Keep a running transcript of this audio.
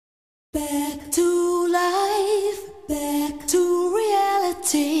Back to life, back to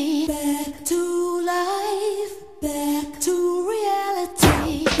reality, back to life, back to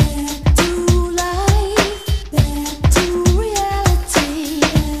reality, back to life, back to reality,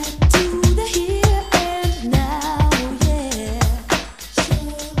 back to the here and now, yeah.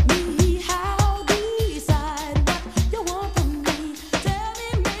 Show me how, decide what you want from me. Tell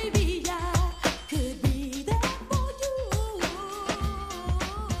me maybe I could be there for you.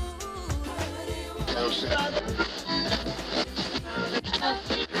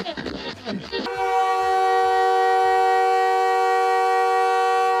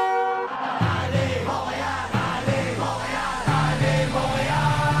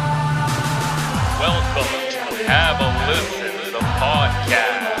 Welcome to Have a Listen, the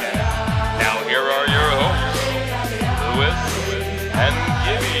podcast. Now here are your hosts, Lewis and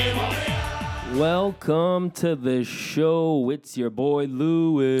Gibby. Welcome to the show. It's your boy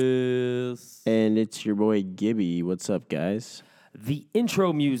Lewis. And it's your boy Gibby. What's up, guys? The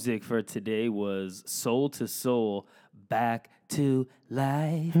intro music for today was Soul to Soul, Back to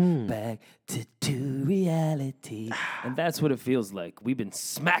Life, Back to Reality. And that's what it feels like. We've been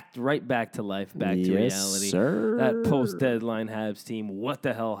smacked right back to life, back to Yes, reality. sir. That post-deadline Habs team, what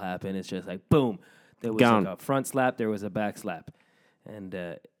the hell happened? It's just like, boom. There was Gone. like a front slap, there was a back slap. And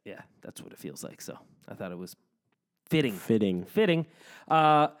yeah, that's what it feels like. So I thought it was fitting. Fitting.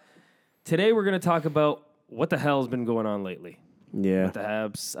 Today we're going to talk about what the hell's been going on lately Yeah. with the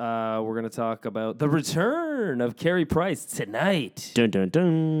Habs. We're going to talk about the return of Carey Price tonight. Dun dun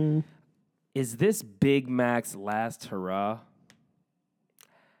dun. Is this Big Mac's last hurrah?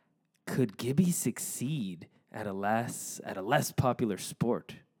 Could Gibby succeed at a less popular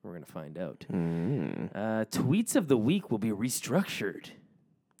sport? We're going to find out. Tweets of the week will be restructured.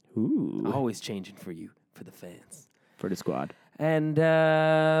 Ooh. Always changing for you, for the fans. For the squad. And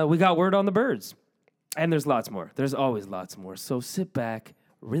we got word on the birds. And there's lots more. There's always lots more. So sit back,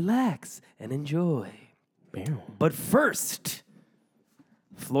 relax, and enjoy. Bam. But first,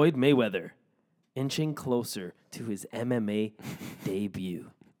 Floyd Mayweather inching closer to his MMA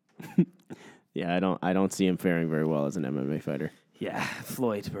debut. Yeah, I don't see him faring very well as an MMA fighter. Yeah,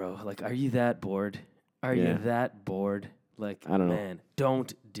 Floyd, bro. Like, are you that bored? Are you Yeah. that bored? Like, I don't know. man,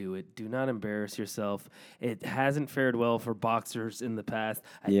 don't do it. Do not embarrass yourself. It hasn't fared well for boxers in the past.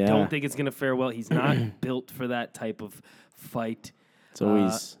 I Yeah. don't think it's going to fare well. He's not built for that type of fight. It's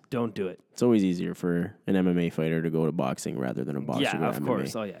always Don't do it. it's always easier for an MMA fighter to go to boxing rather than a boxer Yeah, to of MMA.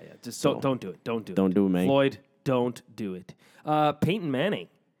 course. Oh, yeah. Just So, don't do it. Don't do it. don't do it, man. Floyd, don't do it. Peyton Manning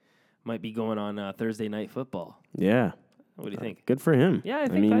might be going on Thursday Night Football. Yeah. What do you think? Good for him. Yeah, I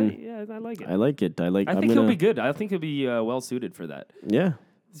think I like it. I like it. I think he'll be good. I think he'll be well suited for that. Yeah.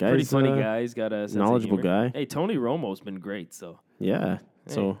 He's a pretty funny guy. He's got a sense of knowledgeable humor. guy. Hey, Tony Romo's been great. So Yeah.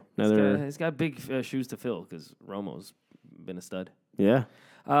 So hey, another he's got big shoes to fill because Romo's been a stud. yeah.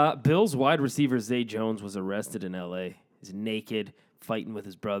 Bills wide receiver Zay Jones was arrested in L.A. He's naked, fighting with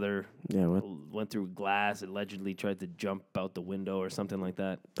his brother. Yeah, what? Went through glass, allegedly tried to jump out the window or something like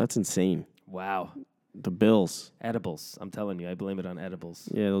that. That's insane. Wow. The Bills. Edibles. I'm telling you, I blame it on edibles.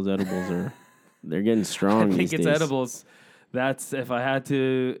 Yeah, those edibles they're getting I strong think these it's days. edibles. That's, if I had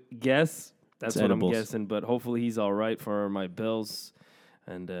to guess, that's It's what edibles. I'm guessing. But hopefully he's all right for my Bills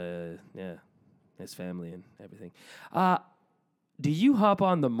and, yeah, his family and everything. Do you hop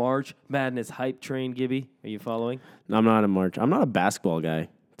on the March Madness hype train, Gibby? Are you following? I'm not a basketball guy,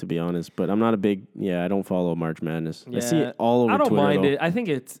 to be honest, but I'm not a big I don't follow March Madness. I see it all over I don't Twitter. mind though. it. I think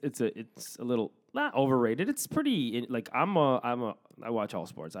it's a little not overrated. It's pretty like I watch all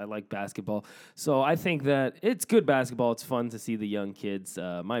sports. I like basketball, so I think that it's good basketball. It's fun to see the young kids.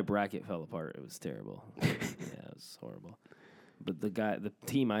 My bracket fell apart. It was terrible. Yeah, it was horrible. But the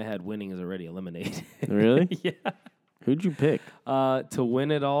team I had winning is already eliminated. Really? Yeah. Who'd you pick? To win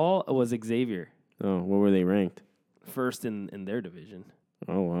it all was Xavier, Oh, what were they ranked? first in their division.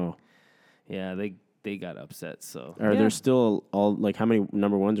 Oh, wow. Yeah, they got upset. So Are yeah. there still all how many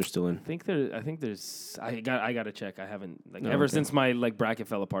number ones are still in? I think there's. I got to check. I haven't Oh, ever okay. since my bracket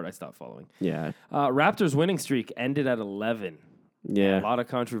fell apart. I stopped following. Yeah, Raptors winning streak ended at 11. yeah. A lot of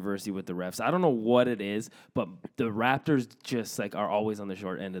controversy with the refs. I don't know what it is, but the Raptors just are always on the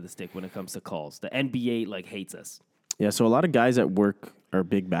short end of the stick when it comes to calls. The NBA hates us. Yeah, so a lot of guys at work are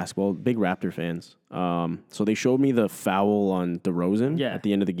big Raptor fans. So they showed me the foul on DeRozan Yeah. at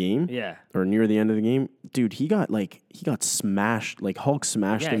the end of the game. Yeah. Or near the end of the game. Dude, he got smashed, Hulk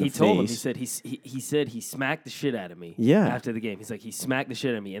smashed Yeah, in he the told him. face. He said he smacked the shit out of me. Yeah. After the game, he's like he smacked the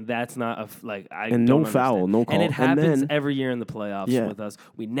shit out of me, and that's not I. And don't no foul, understand. no call. And it And happens then- every year in the playoffs Yeah. with us.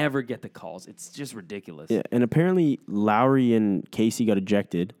 We never get the calls. It's just ridiculous. Yeah, and apparently Lowry and Casey got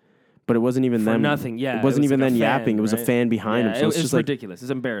ejected But it wasn't even For them. nothing, yeah. It wasn't was even like a them fan, yapping. It was a right? fan behind him. So it's it's just like ridiculous.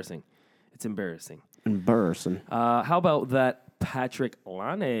 It's embarrassing. It's embarrassing. embarrassing. How about that Patrick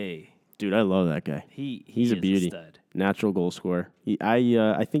Laine? Dude, I love that guy. He's a beauty. stud. Natural goal scorer.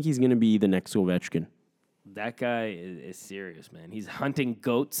 I think he's going to be the next Ovechkin. That guy is serious, man. He's hunting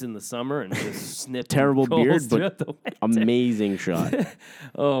goats in the summer and just snipping Terrible goals beard, but throughout the winter. Amazing shot.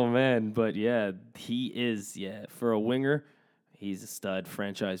 Oh man, but yeah, he is. Yeah, for a winger, he's a stud,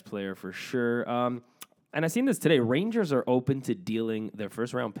 franchise player for sure. And I seen this today. Rangers are open to dealing their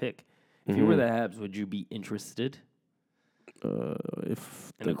first round pick. If you were the Habs, would you be interested in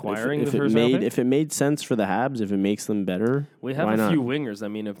acquiring the first round pick? If it made sense for the Habs, if it makes them better, We have why a not? few wingers. I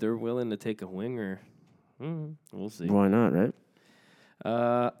mean, if they're willing to take a winger, we'll see. Why not, right?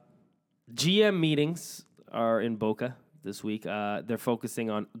 GM meetings are in Boca this week. They're focusing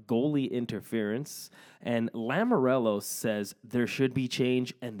on goalie interference, and Lamoriello says there should be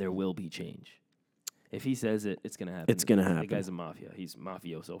change and there will be change. If he says it, it's going to happen. It's gonna The happen. guy's a mafia. He's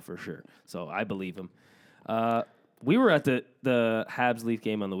mafioso for sure. So I believe him. We were at the Habs Leaf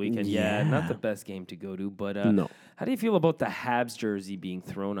game on the weekend. Yeah, not the best game to go to, but No. How do you feel about the Habs jersey being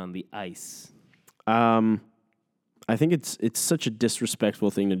thrown on the ice? I think it's such a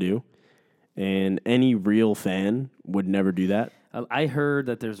disrespectful thing to do, and any real fan would never do that. I heard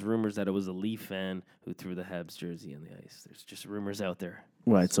that there's rumors that it was a Leaf fan who threw the Habs jersey on the ice. There's just rumors out there.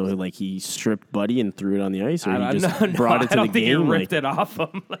 What? So like he stripped Buddy and threw it on the ice, or he just No, brought it to I don't the think game? he ripped it off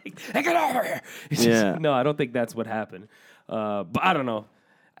him. Like, hey, get over here! It's Yeah. no, I don't think that's what happened. But I don't know.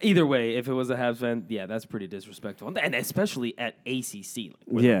 Either way, if it was a Habs fan, yeah, that's pretty disrespectful, and especially at ACC, like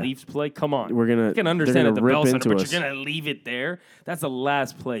where Yeah. the Leafs play. Come on, We're gonna- you can they're understand gonna at the rip Bell Center, into but us. you're gonna leave it there. That's the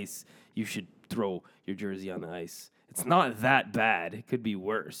last place you should throw your jersey on the ice. It's not that bad. It could be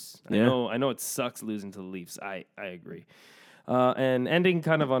worse. Yeah. I know it sucks losing to the Leafs. I agree. And ending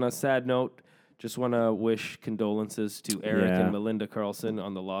kind of on a sad note, just want to wish condolences to Eric Yeah. and Melinda Carlson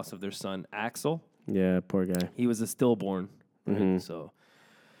on the loss of their son, Axel. Yeah, poor guy. He was a stillborn, right? Mm-hmm. So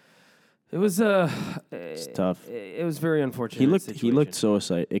it was It's tough. It was very unfortunate. He looked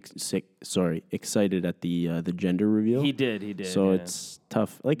situation. so excited at the gender reveal. He did. So yeah. it's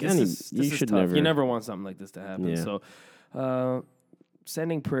tough. Like This is you should tough. never. You never want something like this to happen. Yeah. So,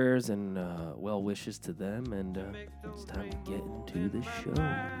 sending prayers and well wishes to them, and it's time to get into the show.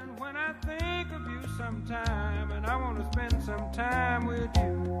 When I think of you sometime, and I want to spend some time with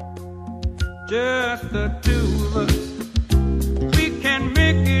you, just the two of us. We can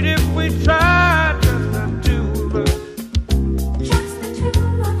make it if we try, just the two of us. Just the two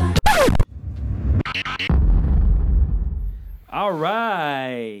of us. All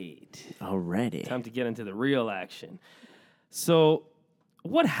right. Already. Time to get into the real action. So,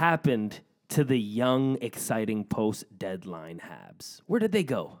 what happened to the young, exciting post-deadline Habs? Where did they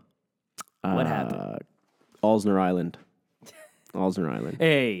go? What happened? Alsner Island. Alsner Island.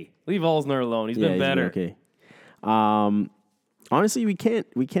 Hey, leave Alsner alone. He's been he's better. okay. Honestly, we can't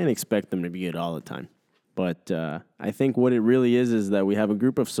expect them to be good all the time. But I think what it really is that we have a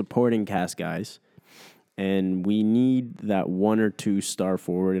group of supporting cast guys, and we need that one or two star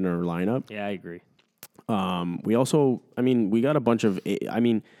forward in our lineup. Yeah, I agree. We also, we got a bunch of,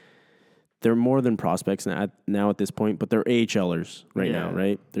 they're more than prospects now at this point, but they're AHLers right now, Yeah.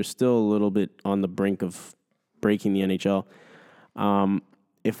 right? They're still a little bit on the brink of breaking the NHL.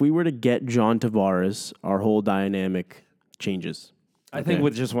 If we were to get John Tavares, our whole dynamic changes. I think Okay.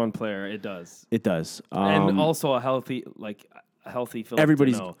 with just one player, it does. It does. And also a healthy Philip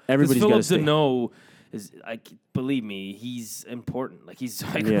Everybody's- Deneau. 'Cause everybody's gotta Philip stay. Deneau is, like, believe me, he's important. Like, he's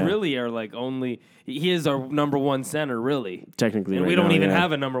like Yeah. really our like only. He is our number one center, really. Technically, And right we don't now, even yeah.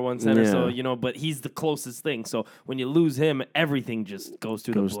 have a number one center, so Yeah. but he's the closest thing. So when you lose him, everything just goes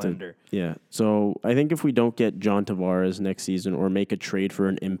through the blender. Yeah. So I think if we don't get John Tavares next season or make a trade for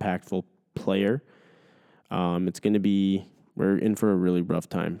an impactful player, it's going to be, we're in for a really rough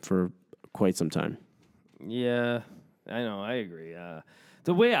time for quite some time. Yeah, I know. I agree.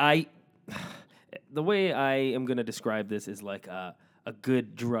 The way I am going to describe this is like a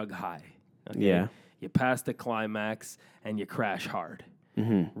good drug high. Okay? Yeah. You pass the climax and you crash hard,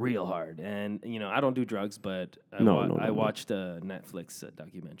 real hard. And I don't do drugs, but I watched a Netflix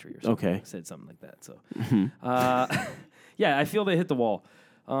documentary or something. Okay. That said something like that. So, yeah, I feel they hit the wall.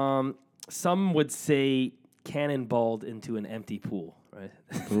 Some would say cannonballed into an empty pool, right?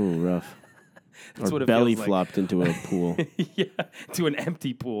 Ooh, rough. That's or what it belly feels like. flopped into a pool. Yeah, to an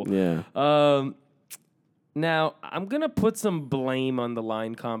empty pool. Yeah. Now, I'm going to put some blame on the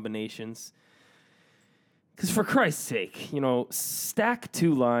line combinations. Because for Christ's sake, stack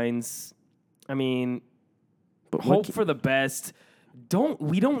two lines. I mean, But hope for the best.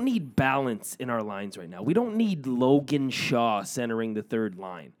 we don't need balance in our lines right now. We don't need Logan Shaw centering the third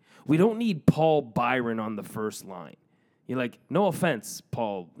line. We don't need Paul Byron on the first line. You're like, no offense,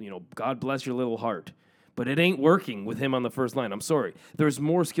 Paul, God bless your little heart, but it ain't working with him on the first line. I'm sorry. There's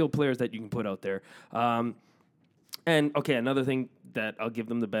more skilled players that you can put out there. And okay, another thing that I'll give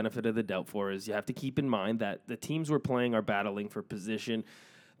them the benefit of the doubt for is you have to keep in mind that the teams we're playing are battling for position.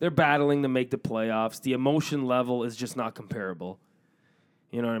 They're battling to make the playoffs. The emotion level is just not comparable.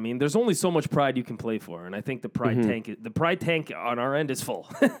 You know what I mean? There's only so much pride you can play for, and I think the pride tank on our end is full.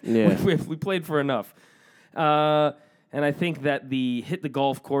 Yeah. we played for enough. And I think that the hit the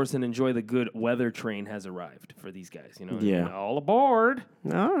golf course and enjoy the good weather train has arrived for these guys. Yeah. All aboard.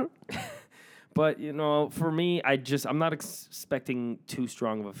 No. But, for me, I'm not expecting too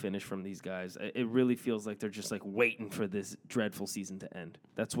strong of a finish from these guys. It really feels like they're just like waiting for this dreadful season to end.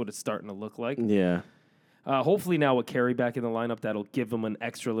 That's what it's starting to look like. Yeah. Hopefully now with Carey back in the lineup, that'll give them an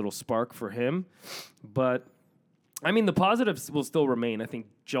extra little spark for him. But, I mean, the positives will still remain. I think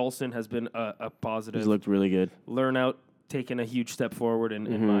Jolson has been a positive. He's looked really good. Learn-out, taking a huge step forward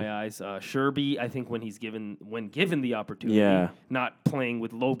in my eyes. Sherby, I think when given the opportunity, not playing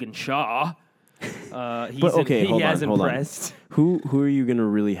with Logan Shaw, hold has on. impressed. Who are you going to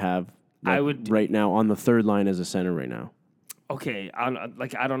really have right now on the third line as a center right now? Okay,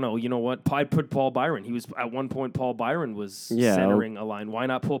 I don't know. You know what? I'd put Paul Byron. He was at one point. Paul Byron was centering a line. Why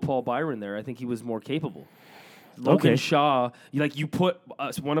not put Paul Byron there? I think he was more capable. Logan Shaw, you put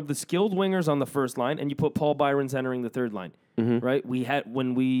one of the skilled wingers on the first line, and you put Paul Byron centering the third line. Right?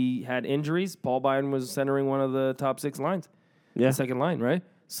 When we had injuries, Paul Byron was centering one of the top 6 lines. Yeah, the second line, right?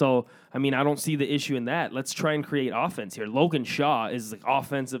 So, I mean, I don't see the issue in that. Let's try and create offense here. Logan Shaw is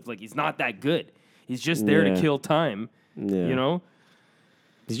offensive. He's not that good. He's just there to kill time. Yeah.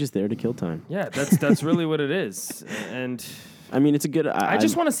 He's just there to kill time. Yeah, that's really what it is. And I mean, it's a good. I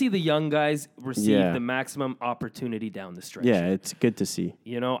just want to see the young guys receive the maximum opportunity down the stretch. Yeah, it's good to see.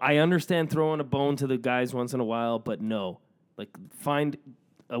 I understand throwing a bone to the guys once in a while, but no, find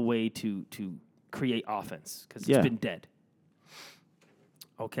a way to create offense because it's been dead.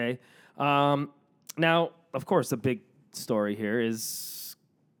 Okay. Now, of course, the big story here is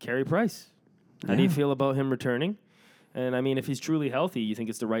Carey Price. How do you feel about him returning? And, I mean, if he's truly healthy, you think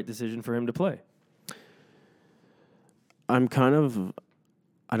it's the right decision for him to play? I don't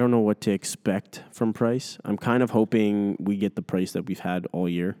know what to expect from Price. I'm kind of hoping we get the Price that we've had all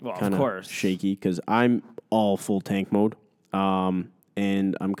year. Well, kinda of course. Shaky, because I'm all full tank mode.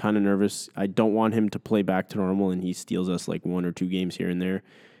 And I'm kind of nervous. I don't want him to play back to normal and he steals us 1 or 2 games here and there,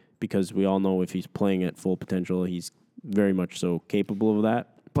 because we all know if he's playing at full potential, he's very much so capable of that.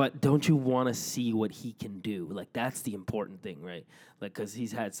 But don't you want to see what he can do? That's the important thing, right? Because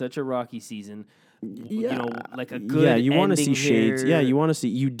he's had such a rocky season. Yeah. A good you want to see here. shades. Yeah, you want to see.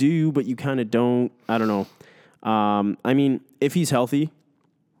 You do, but you kind of don't. I don't know. I mean, if he's healthy,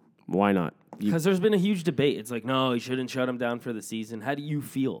 why not? Because there's been a huge debate. It's no, you shouldn't shut him down for the season. How do you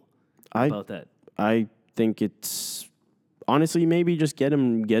feel about that? I think it's honestly maybe just get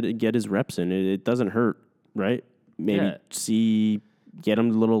his reps in. It doesn't hurt, right? Maybe get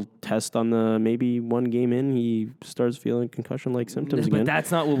him a little test on the maybe 1 game in, he starts feeling concussion-like symptoms again. But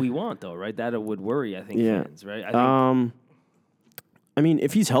that's not what we want, though, right? That would worry, I think, fans, right? I mean,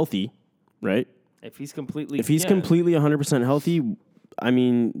 if he's healthy, right? If he's completely 100% healthy, I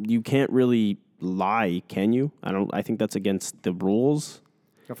mean, you can't really lie, can you? I think that's against the rules.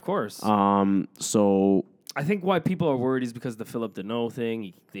 Of course. So I think why people are worried is because of the Philip Deneau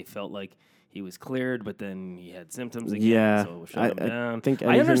thing. They felt like he was cleared, but then he had symptoms again, so shut him down.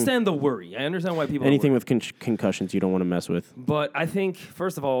 I understand the worry. I understand why people anything with concussions you don't want to mess with. But I think,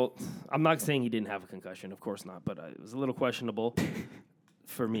 first of all, I'm not saying he didn't have a concussion. Of course not. But it was a little questionable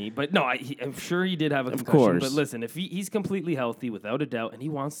for me. But no, I'm sure he did have a concussion. Course. But listen, if he's completely healthy, without a doubt, and he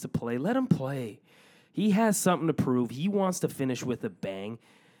wants to play, let him play. He has something to prove. He wants to finish with a bang.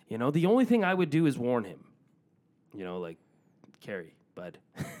 The only thing I would do is warn him. Carey, bud.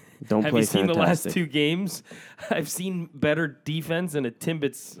 Don't Have play you seen fantastic. the last 2 games? I've seen better defense in a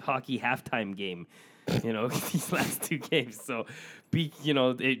Timbits hockey halftime game. These last 2 games. So,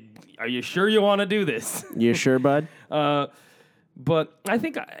 are you sure you want to do this? You sure, bud? But I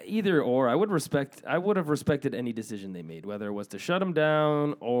think either or. I would have respected any decision they made, whether it was to shut him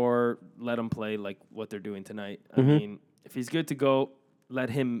down or let him play like what they're doing tonight. I mean, if he's good to go, let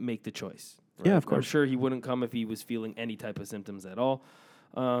him make the choice. Right? Yeah, of course. I'm sure he wouldn't come if he was feeling any type of symptoms at all.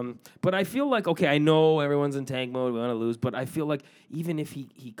 But I feel like, okay, I know everyone's in tank mode, we want to lose, but I feel like even if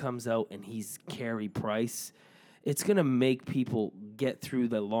he comes out and he's Carey Price, it's going to make people get through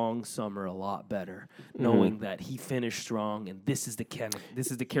the long summer a lot better, knowing that he finished strong and this is the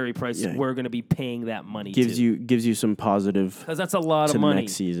Carey Price we're going to be paying that money gives to. gives you some positive Because that's a lot to of money.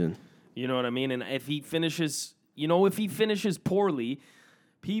 next season. You know what I mean? And if he finishes, poorly,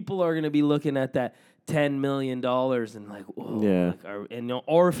 people are going to be looking at that $10 million and like, whoa. Yeah.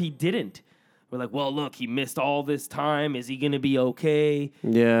 Or if he didn't, we're like, well, look, he missed all this time. Is he going to be okay?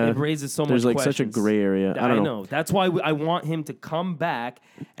 Yeah. It raises so There's much like questions. such a gray area. I don't know. That's why I want him to come back,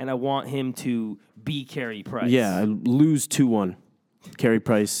 and I want him to be Carey Price. Yeah, lose 2-1. Carey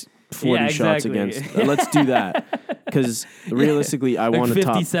Price 40 shots exactly. against. Let's do that. Because realistically, I want to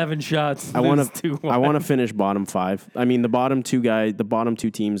top 57 shots. I want to. I want to finish bottom 5. I mean, the bottom two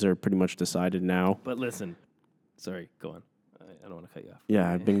teams are pretty much decided now. But listen, sorry, go on. I don't want to cut you off.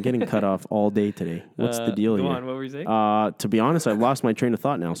 Yeah, I've been getting cut off all day today. What's the deal go here? on, what were you saying? To be honest, I've lost my train of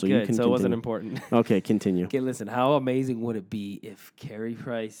thought now, so you Good, can so it continue. wasn't important. Okay, continue. Okay, listen, how amazing would it be if Carey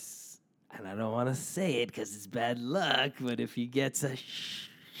Price, and I don't want to say it because it's bad luck, but if he gets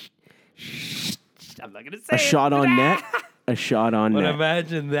I'm not going to say A it. shot on net. A shot on But net.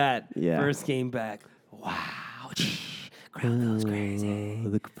 imagine that. Yeah. First game back. Wow. Crowd goes crazy.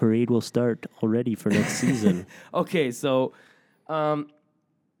 The parade will start already for next season. Okay, so I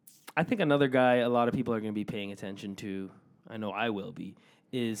think another guy a lot of people are going to be paying attention to, I know I will be,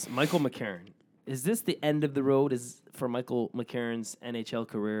 is Michael McCarron. Is this the end of the road for Michael McCarron's NHL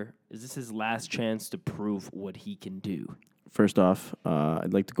career? Is this his last chance to prove what he can do? First off,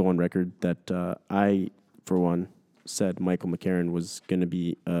 I'd like to go on record that I, for one, said Michael McCarron was going to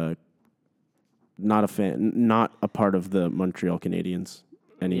be not a part of the Montreal Canadiens.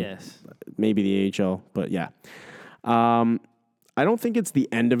 Yes. Maybe the AHL, but yeah. I don't think it's the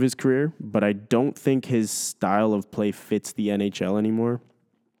end of his career, but I don't think his style of play fits the NHL anymore.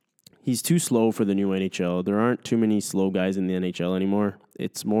 He's too slow for the new NHL. There aren't too many slow guys in the NHL anymore.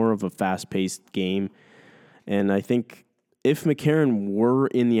 It's more of a fast-paced game. And I think if McCarron were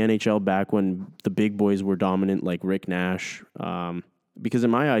in the NHL back when the big boys were dominant, like Rick Nash, because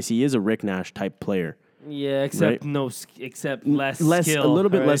in my eyes, he is a Rick Nash type player. Yeah, except Right. less skill. A little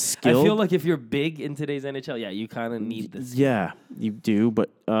bit less skill. I feel like if you're big in today's NHL, yeah, you kind of need this. Yeah, you do.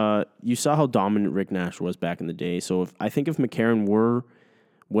 But you saw how dominant Rick Nash was back in the day. So I think if McCarron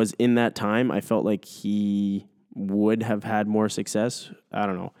was in that time, I felt like he would have had more success. I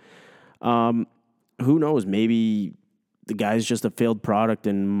don't know. Who knows? Maybe the guy's just a failed product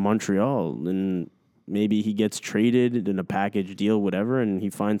in Montreal, and maybe he gets traded in a package deal, whatever, and he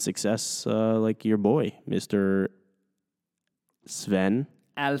finds success like your boy, Mr. Sven.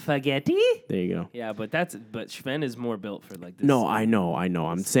 Alphagetti? There you go. Yeah, but Sven is more built for like this. No, I know.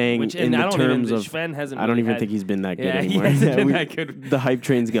 I'm saying Which, in and the I don't terms even, of Sven hasn't I don't really even had- think he's been that good Yeah, he anymore. hasn't been that good. The hype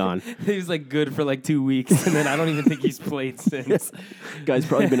train's gone. He was like good for like 2 weeks, and then I don't even think he's played since. Guy's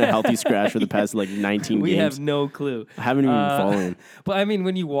probably been a healthy scratch for the past like 19 We games. have no clue. I haven't even followed him. But I mean,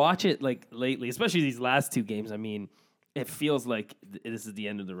 when you watch it like lately, especially these last 2 games, I mean, it feels like this is the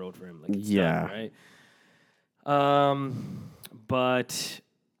end of the road for him. Like, it's Yeah. done, right? But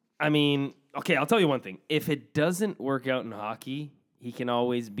I mean, okay, I'll tell you one thing. If it doesn't work out in hockey, he can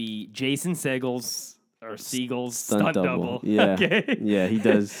always be Jason Segel's stunt double. Yeah. Okay? Yeah, he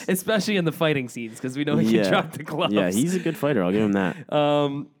does. Especially in the fighting scenes, because we know he can drop the gloves. Yeah, he's a good fighter. I'll give him that.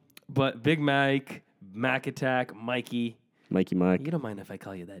 But Big Mike, Mac Attack, Mikey. Mikey Mike. You don't mind if I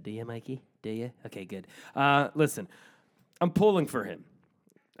call you that, do you, Mikey? Do you? Okay, good. Listen, I'm pulling for him.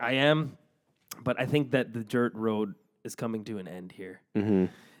 I am, but I think that the dirt road is coming to an end here. Mm-hmm.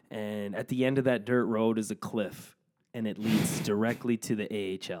 And at the end of that dirt road is a cliff, and it leads directly to the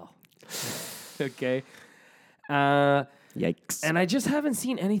AHL. Okay? Yikes. And I just haven't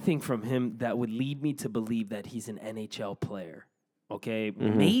seen anything from him that would lead me to believe that he's an NHL player. Okay?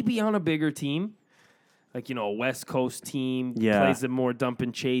 Mm-hmm. Maybe on a bigger team. Like, a West Coast team, Yeah. plays a more dump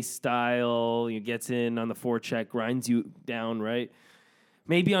and chase style, gets in on the forecheck, grinds you down, right?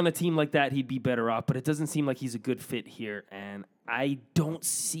 Maybe on a team like that, he'd be better off, but it doesn't seem like he's a good fit here. And I don't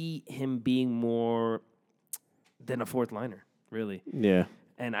see him being more than a fourth liner, really. Yeah.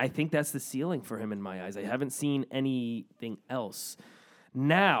 And I think that's the ceiling for him in my eyes. I haven't seen anything else.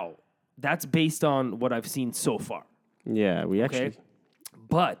 Now, that's based on what I've seen so far. Yeah, we Okay? actually...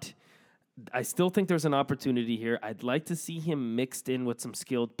 But I still think there's an opportunity here. I'd like to see him mixed in with some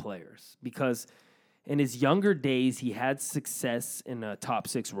skilled players because in his younger days, he had success in a top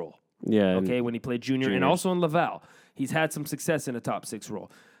 6 role. Yeah. Okay, when he played junior and juniors. also in Laval. He's had some success in a top 6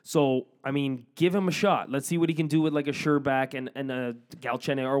 role. So, I mean, give him a shot. Let's see what he can do with like a Sherback and a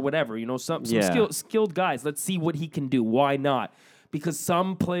Galchenyuk or whatever. Some Yeah. skilled guys. Let's see what he can do. Why not? Because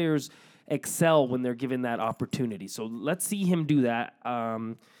some players, excel when they're given that opportunity. So let's see him do that.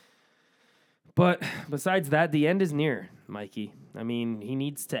 But besides that, the end is near, Mikey. I mean, he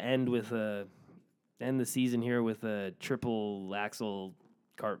needs to end the season here with a triple axle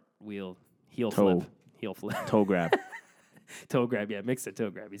cartwheel heel flip. Toe grab. Toe grab, yeah, mix it toe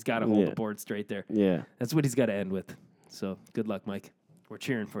grab. He's got to hold the board straight there. Yeah. That's what he's got to end with. So good luck, Mike. We're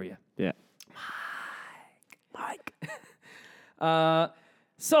cheering for you. Yeah. Mike.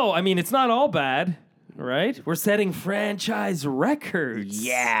 So, I mean, it's not all bad, right? We're setting franchise records.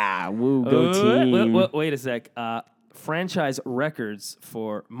 Yeah. Woo, go team. Wait a sec. Franchise records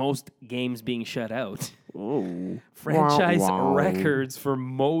for most games being shut out. Ooh. Franchise Wow. records for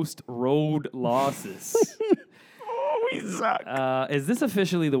most road losses. Oh, we suck. Is this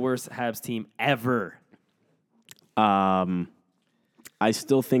officially the worst Habs team ever? I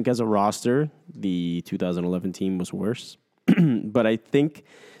still think as a roster, the 2011 team was worse. But I think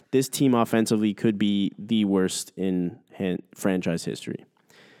this team offensively could be the worst in franchise history.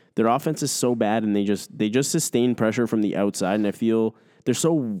 Their offense is so bad, and they just sustain pressure from the outside, and I feel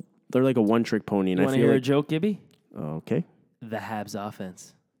they're like a one-trick pony. And You I want to feel hear a like, joke, Gibby? okay, The Habs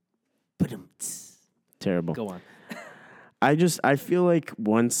offense. Ba-dum-ts. terrible. Go on. I feel like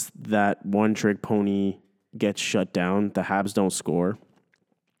once that one-trick pony gets shut down, the Habs don't score.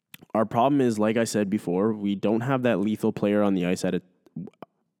 Our problem is, like I said before, we don't have that lethal player on the ice at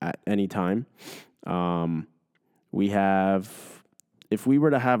any time. We have, if we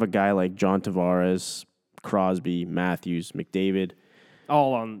were to have a guy like John Tavares, Crosby, Matthews, McDavid,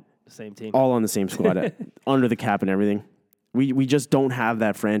 All on the same team. all on the same squad, under the cap and everything, we just don't have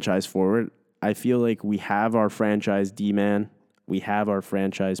that franchise forward. I feel like we have our franchise D-man, we have our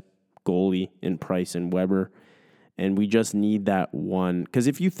franchise goalie in Price and Weber, and we just need that one. Because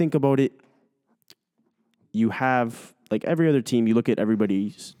if you think about it, you have, like every other team, you look at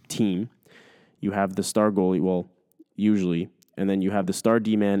everybody's team, you have the star goalie, well, usually, and then you have the star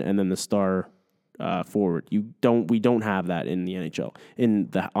D-man and then the star forward. We don't have that in the NHL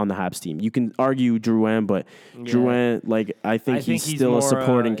on the Habs team. You can argue Drouin, but Drouin, like I think he's still more, a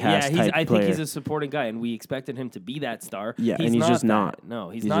supporting cast type I player. think he's a supporting guy, and we expected him to be that star. Yeah, and he's just not. No,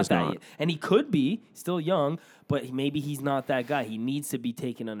 he's He's not just that. not. Yet. And he could be still young, but maybe he's not that guy. He needs to be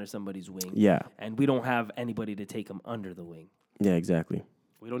taken under somebody's wing. Yeah, And we don't have anybody to take him under the wing. yeah, exactly.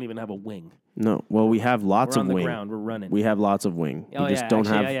 We don't even have a wing. No, well, we have lots We're of on the wing. ground. We're running. We have lots of wing. Oh, We just yeah, don't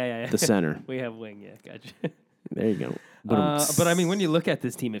actually, have yeah. the center. We have wing, yeah, gotcha. There you go. But I mean, when you look at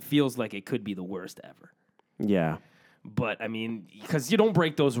this team, it feels like it could be the worst ever. Yeah, But I mean, because you don't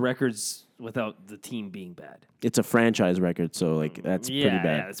break those records without the team being bad. it's a franchise record, so like that's pretty bad.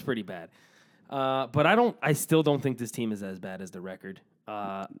 Yeah, it's pretty bad. But I still don't think this team is as bad as the record.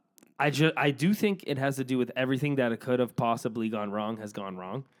 I do think it has to do with everything that it could have possibly gone wrong has gone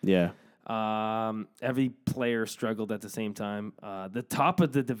wrong. Yeah, Every player struggled at the same time. The top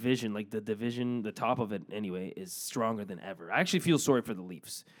of the division, the top of it anyway, is stronger than ever. I actually feel sorry for the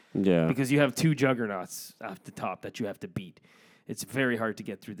Leafs yeah. because you have two juggernauts at the top that you have to beat. It's very hard to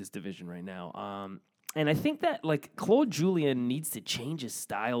get through this division right now. And I think that like Claude Julien needs to change his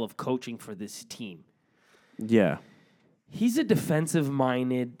style of coaching for this team. Yeah. He's a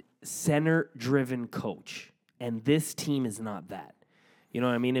defensive-minded, center-driven coach, and this team is not that. You know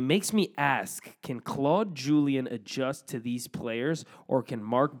what I mean? It makes me ask, can Claude Julien adjust to these players, or can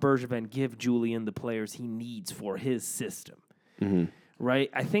Marc Bergevin give Julien the players he needs for his system? Right?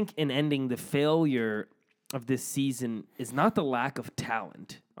 I think in ending, the failure of this season is not the lack of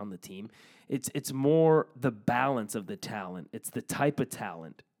talent on the team. It's more the balance of the talent. It's the type of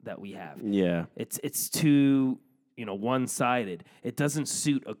talent that we have. Yeah. It's too, one-sided. It doesn't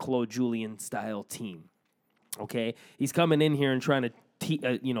suit a Claude Julien style team. Okay, he's coming in here and trying to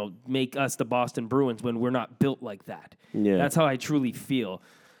make us the Boston Bruins when we're not built like that. Yeah. That's how I truly feel.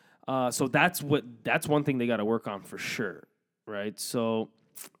 So that's one thing they got to work on for sure, right? So,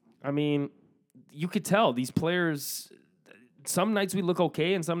 I mean, you could tell these players. Some nights we look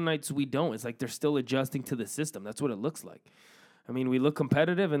okay, and some nights we don't. It's like they're still adjusting to the system. That's what it looks like. I mean, we look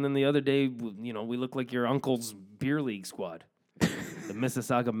competitive, and then the other day, we look like your uncle's beer league squad, the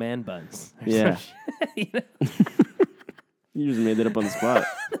Mississauga Man Buns. or Yeah. some shit, You just made that up on the spot.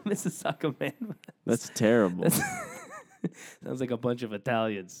 the Mississauga Man Buns. That's terrible. Sounds like a bunch of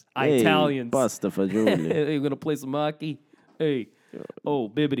Italians. Hey, Italians. Basta fagioli. Hey, you gonna play some hockey? Hey, oh,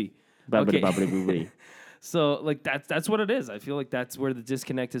 bibbity. Babbity, Okay. babbity, boobity. So, like, that's what it is. I feel like that's where the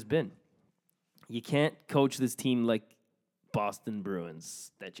disconnect has been. You can't coach this team like Boston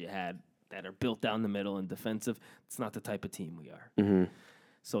Bruins that you had that are built down the middle and defensive. It's not the type of team we are. Mm-hmm.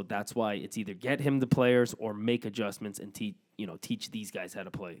 So that's why it's either get him the players or make adjustments and teach these guys how to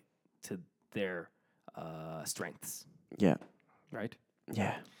play to their strengths, Yeah. right?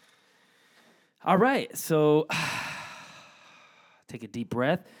 Yeah. All right, so take a deep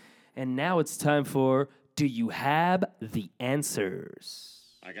breath, and now it's time for Do You Have the Answers?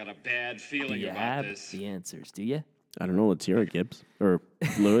 I got a bad Do feeling you about have this. the answers? Do you? I don't know. Let's hear it, Gibbs or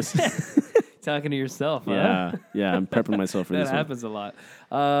Lewis. Talking to yourself, huh? Yeah. Yeah. I'm prepping myself for That this one. happens a lot.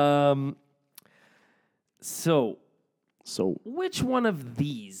 So, So which one of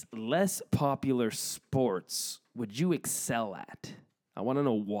these less popular sports would you excel at? I want to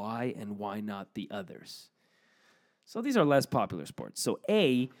know why and why not the others. So these are less popular sports. So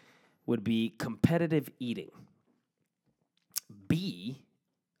A would be competitive eating. B,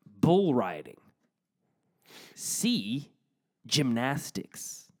 bull riding. C,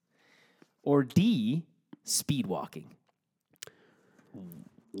 gymnastics. Or D, speed walking.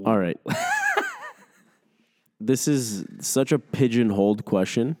 all right. This is such a pigeonholed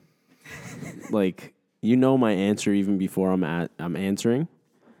question. Like, you know my answer even before I'm answering.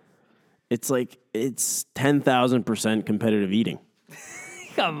 It's like it's 10,000% competitive eating.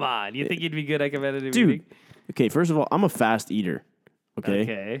 Come on. You think you'd be good at competitive Dude. eating? Okay, first of all, I'm a fast eater. Okay?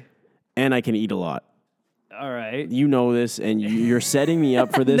 Okay. And I can eat a lot. All right. You know this, and you're setting me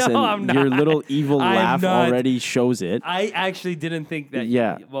up for this, No, and I'm your not. little evil I'm laugh not. already shows it. I actually didn't think that.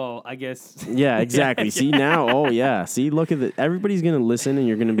 Yeah. Well, I guess. Yeah, exactly. See now, oh yeah. See, look at the. Everybody's gonna listen, and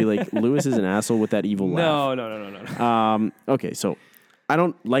you're gonna be like, Lewis is an asshole with that evil laugh. No. Okay, so I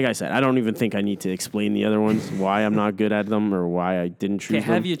don't. Like I said, I don't even think I need to explain the other ones, why I'm not good at them, or why I didn't choose Okay,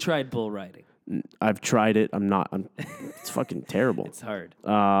 them. have you tried bull riding? I've tried it. It's fucking terrible. It's hard.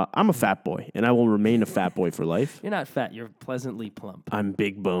 I'm a fat boy, and I will remain a fat boy for life. You're not fat. You're pleasantly plump. I'm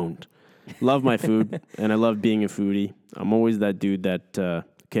big boned. Love my food, and I love being a foodie. I'm always that dude that.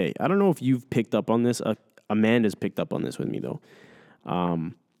 Okay, I don't know if you've picked up on this. Amanda's picked up on this with me though.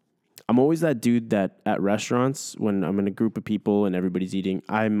 I'm always that dude that at restaurants when I'm in a group of people and everybody's eating,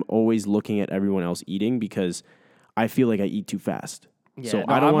 I'm always looking at everyone else eating because I feel like I eat too fast. Yeah, So no,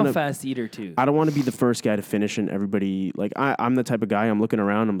 I don't I'm want a to. fast eater too. I don't want to be the first guy to finish and everybody like I'm the type of guy I'm looking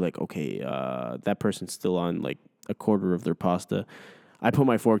around. I'm like, okay, that person's still on like a quarter of their pasta. I put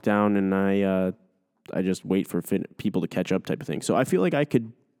my fork down and I just wait for people to catch up type of thing. So I feel like I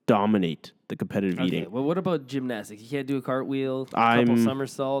could dominate the competitive Okay, eating. well, what about gymnastics? You can't do a cartwheel, a couple I'm-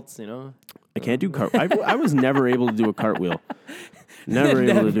 somersaults, you know? I can't do I was never able to do a cartwheel. Never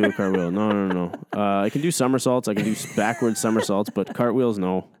able to do a cartwheel. No. I can do somersaults. I can do backwards somersaults, but cartwheels,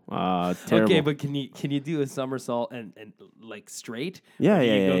 no. Terrible. Okay, but can you do a somersault and like straight? Yeah, Or do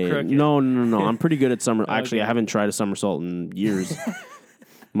you yeah, go yeah. crooked? No. I'm pretty good at Actually, Okay. I haven't tried a somersault in years.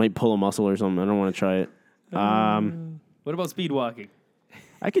 Might pull a muscle or something. I don't want to try it. What about speed walking?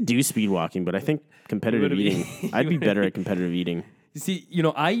 I could do speed walking, but I think competitive would be- eating. I'd be better at competitive eating. You see,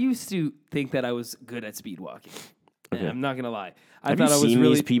 I used to think that I was good at speed walking. Okay. I'm not gonna lie. I Have thought you I was seen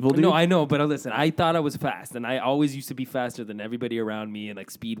really these people, dude? No, I know, but listen, I thought I was fast, and I always used to be faster than everybody around me and like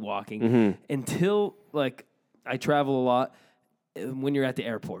speed walking Mm-hmm. until like I travel a lot. When you're at the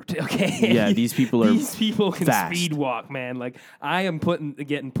airport, okay? Yeah, these people are these people can fast. speed walk, man. Like I am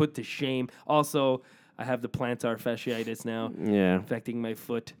getting put to shame. Also, I have the plantar fasciitis now, Yeah. affecting my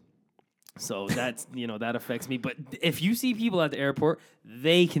foot. So that's that affects me. But if you see people at the airport,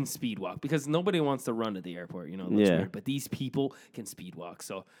 they can speed walk because nobody wants to run at the airport. It looks Yeah. weird. But these people can speed walk.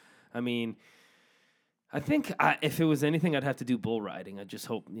 So, I mean, I think if it was anything, I'd have to do bull riding. I just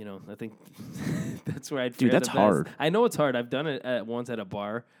hope I think that's where I'd. Dude, fare that's the best. hard. I know it's hard. I've done it once at a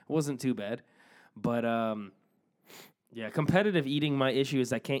bar. It wasn't too bad, but yeah, competitive eating. My issue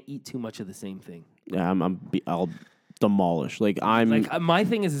is I can't eat too much of the same thing. Yeah, I'll demolish. Like I'm. Like my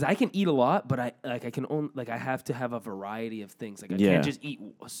thing is I can eat a lot, but I have to have a variety of things. Like I Yeah. can't just eat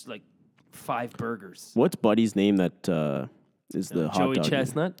like 5 burgers. What's Buddy's name? That is the hot Joey dog.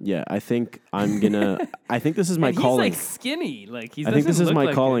 Chestnut? Yeah, I think I'm gonna. I think this is my And he's calling. like skinny. Like I think this is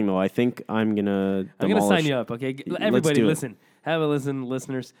my calling, though. I think I'm gonna. I'm gonna demolish. sign you up. Okay, everybody, do it. listen. Have a listen,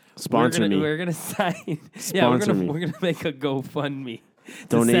 listeners. Sponsor me. We're gonna sign. Sponsor me. We're gonna make a GoFundMe.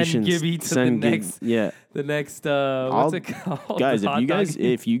 Donations. To send Gibby to Send the Gib- next. Yeah, The next. What's it called? guys. The hot dog?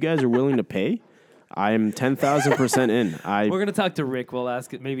 If you guys are willing to pay, I am 10,000% in. We're gonna talk to Rick. We'll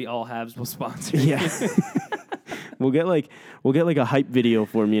ask it. Maybe all Habs will sponsor. you. Yeah. we'll get like a hype video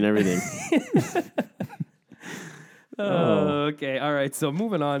for me and everything. Okay. All right. So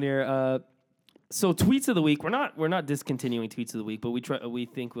moving on here. So tweets of the week. We're not discontinuing tweets of the week, but we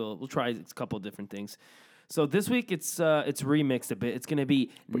think we'll try a couple of different things. So this week it's remixed a bit. It's gonna be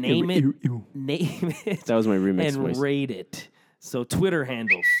name it, That was my remix and voice. rate it. So Twitter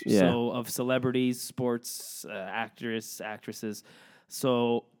handles. Yeah. So of celebrities, sports, actresses.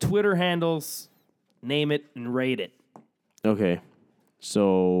 So Twitter handles, name it and rate it. Okay.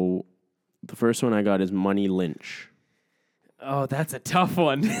 So the first one I got is Money Lynch, Oh, that's a tough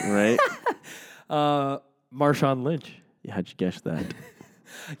one. right? Marshawn Lynch. How'd you guess that?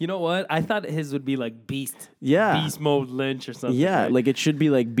 You know what? I thought his would be like Beast. Yeah. Beast Mode Lynch or something. Yeah, right? like it should be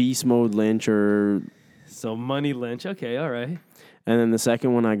like Beast Mode Lynch or... So Money Lynch. Okay, all right. And then the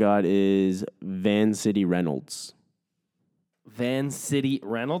second one I got is Van City Reynolds. Van City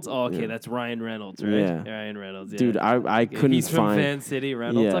Reynolds. Oh, okay, Yeah. that's Ryan Reynolds, right? Yeah. Ryan Reynolds. Yeah. Dude, I couldn't He's from find... Van City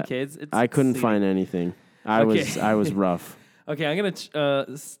Reynolds. Yeah. Okay, it's I couldn't see. find anything. I Okay. was rough. Okay, I'm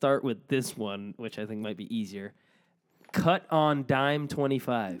gonna start with this one, which I think might be easier. Cut on Dime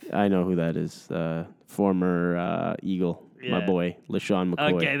 25. I know who that is. Former Eagle, my Yeah. boy, LaShawn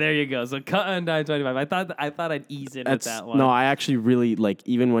McCoy. Okay, there you go. So cut on Dime 25. I thought I'd ease in with that one. No, I actually really like.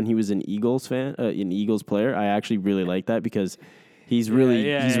 Even when he was an Eagles fan, an Eagles player, I actually really like that because he's really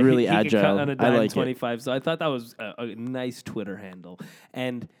he's really he can agile. cut on a I dime like 25. So I thought that was a nice Twitter handle.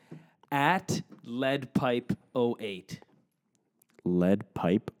 And at leadpipe08. it. Lead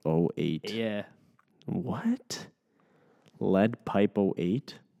Pipe 08. Yeah. What? Lead Pipe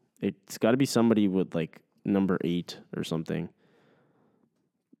 08? It's got to be somebody with like number 8 or something.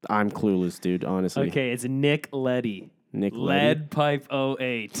 I'm clueless, dude. Honestly. Okay, it's Nick Leddy. Nick Leddy?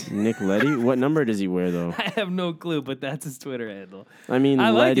 Leadpipe08. Nick Leddy? What number does he wear though? I have no clue, but that's his Twitter handle. I mean, I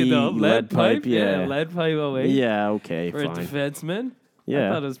like Leddy, it though. Lead Pipe, yeah. Leadpipe08. Yeah, okay, For fine. a defenseman. Yeah.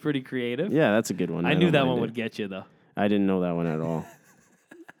 I thought it was pretty creative. Yeah, that's a good one. I knew don't that mind one it. would get you though. I didn't know that one at all.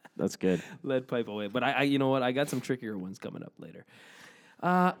 That's good. Leadpipe08. But I you know what? I got some trickier ones coming up later.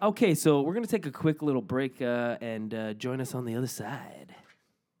 Okay, so we're going to take a quick little break and join us on the other side.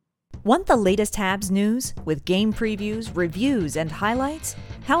 Want the latest Habs news with game previews, reviews, and highlights?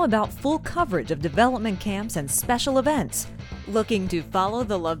 How about full coverage of development camps and special events? Looking to follow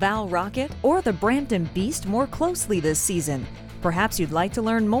the Laval Rocket or the Brampton Beast more closely this season? Perhaps you'd like to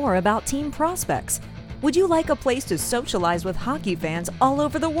learn more about team prospects. Would you like a place to socialize with hockey fans all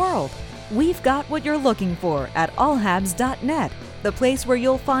over the world? We've got what you're looking for at allhabs.net, the place where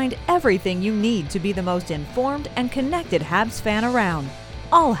you'll find everything you need to be the most informed and connected Habs fan around.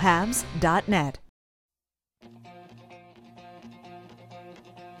 allhabs.net.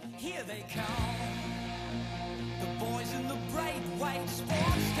 Here they come, the boys in the bright white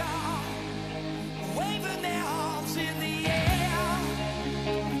sports car, waving their arms in the air.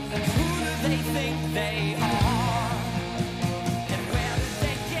 Who do they think they are? And where did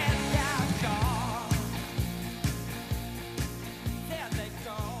they get that car? There they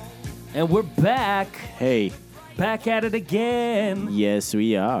go. And we're back. Hey, Back at it again. yes,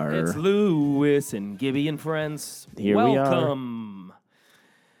 we are. It's Lewis and Gibby and friends. Here we are. Welcome.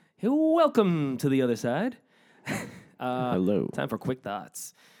 Welcome to the other side. Hello. Time for quick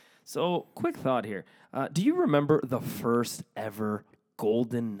thoughts. So, quick thought here. Do you remember the first ever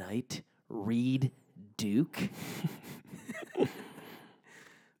Golden Knight, Reed Duke?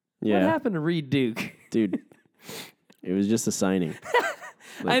 Yeah, What happened to Reed Duke? dude. It was just a signing.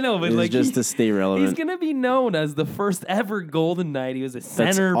 I know, but it was like just to stay he's relevant. gonna be known as the first ever Golden Knight. He was a That's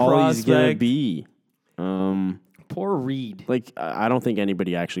center all prospect. he's gonna be. Poor Reed. Like I don't think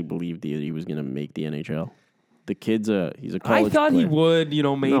anybody actually believed that he was gonna make the NHL. The kid's he's a I college thought he player. would, maybe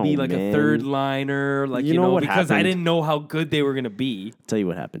No, like man. a third liner, like You know what because I happened? didn't know how good they were gonna be. Tell you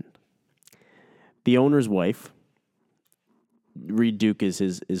what happened. The owner's wife, Reed Duke is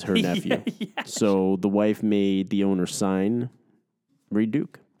her nephew. Yeah. So the wife made the owner sign Reed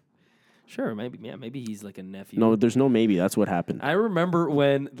Duke. Sure, maybe he's like a nephew. No, there's no maybe. That's what happened. I remember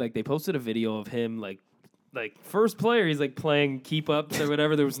when like they posted a video of him like first player, he's like playing keep ups or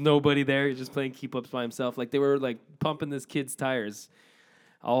whatever. There was nobody there. He's just playing keep ups by himself. Like they were like pumping this kid's tires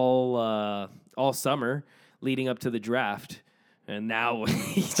all summer leading up to the draft. And now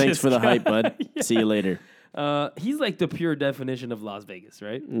Thanks for the hype, bud. See you later. He's like the pure definition of Las Vegas,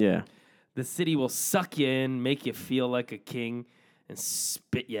 right? Yeah. The city will suck you in, make you feel like a king, and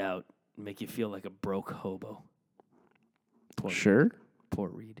spit you out, and make you feel like a broke hobo. Sure. Poor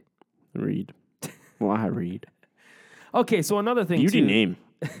Reed. Reed. Why Reed? Okay, so another thing Beauty too. name.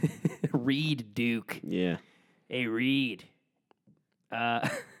 Reed Duke. Yeah. Hey, Reed. So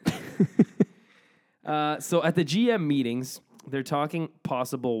at the GM meetings, they're talking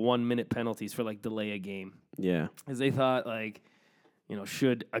possible 1-minute penalties for like delay a game. Yeah. Because they thought like,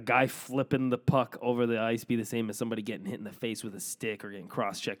 should a guy flipping the puck over the ice be the same as somebody getting hit in the face with a stick or getting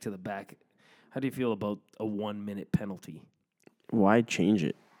cross-checked to the back? How do you feel about a 1-minute penalty? Why change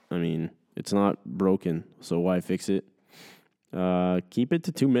it? I mean, it's not broken, so why fix it? Keep it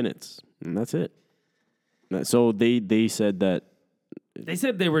to 2 minutes, and that's it. So they said that They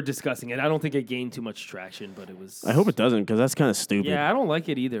said they were discussing it. I don't think it gained too much traction, but it was. I hope it doesn't, because that's kind of stupid. Yeah, I don't like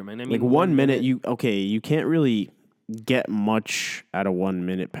it either, man. I mean, Like 1 minute, you can't really get much out of 1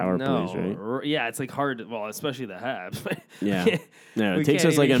 minute power plays, right? Yeah, it's like hard. Well, especially the Habs. Yeah. No, We it takes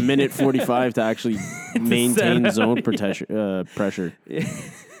can't us like a even- minute 45 to actually maintain up, zone pressure.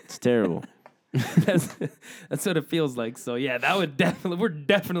 It's terrible. that's what it feels like. So yeah, that would we're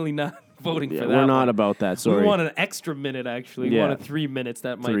definitely not voting for that. We're not one. about that. We Sorry. want an extra minute, actually. We Yeah. want 3 minutes.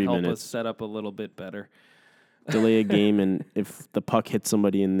 That might 3 help minutes. us set up a little bit better. Delay a game, and if the puck hits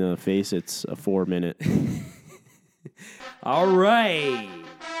somebody in the face, it's a 4 minute. All right.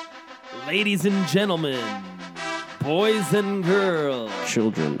 Ladies and gentlemen, boys and girls,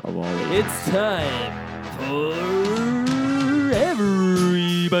 Children of all ages. it's time for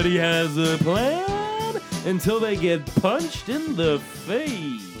Everybody Has a Plan until they get punched in the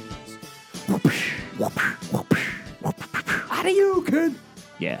face. How do you kid?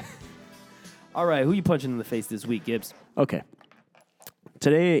 Yeah. All right, who you punching in the face this week, Gibbs? Okay.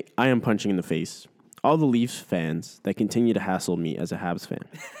 Today, I am punching in the face all the Leafs fans that continue to hassle me as a Habs fan.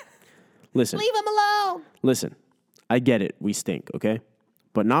 Listen. Leave him alone. Listen. I get it. We stink, okay?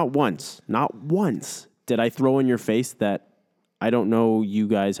 But not once did I throw in your face that I don't know you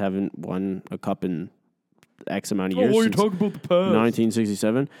guys haven't won a cup in X amount of years. since about the past?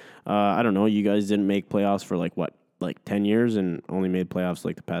 1967. I don't know. You guys didn't make playoffs for like 10 years and only made playoffs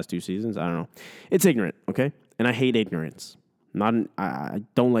like the past 2 seasons. I don't know. It's ignorant, okay? And I hate ignorance. I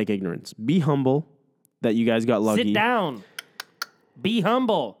don't like ignorance. Be humble that you guys got lucky. Sit down. Be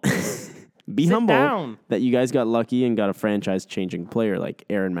humble. Be Sit humble down. that you guys got lucky and got a franchise-changing player like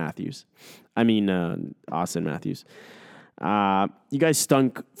Austin Matthews. You guys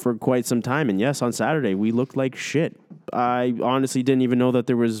stunk for quite some time, and yes, on Saturday we looked like shit. I honestly didn't even know that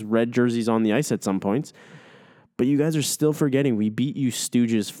there was red jerseys on the ice at some points. But you guys are still forgetting we beat you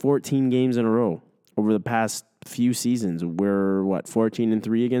Stooges 14 games in a row over the past few seasons. We're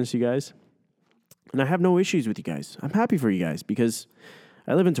 14-3 against you guys, and I have no issues with you guys. I'm happy for you guys because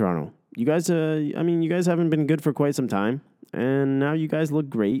I live in Toronto. You guys, you guys haven't been good for quite some time, and now you guys look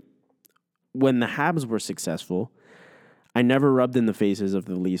great. When the Habs were successful, I never rubbed in the faces of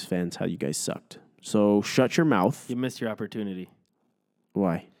the Leafs fans how you guys sucked. So shut your mouth. You missed your opportunity.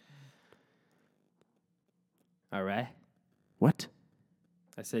 Why? All right. What?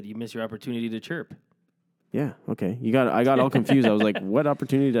 I said you missed your opportunity to chirp. Yeah, okay. I got all confused. I was like, what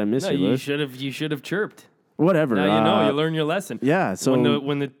opportunity did I miss No, here, you Liz? should have chirped. Whatever. Now you know. You learn your lesson. Yeah, so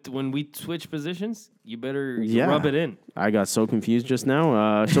when we switch positions, you better yeah, rub it in. I got so confused just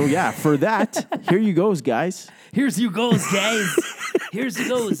now. So yeah, for that, here you goes, guys. Here's you goes, guys. Here's you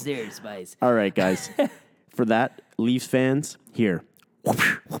goes, there, Spice. All right, guys. For that, Leafs fans, here.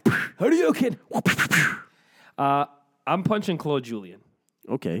 How do you kid? I'm punching Claude Julien.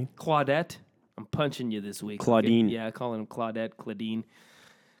 Okay. Claudette, I'm punching you this week. Claudine. Okay? Yeah, I call him Claudette, Claudine,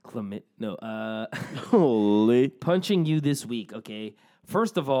 Clement. No, Holy. punching you this week, okay?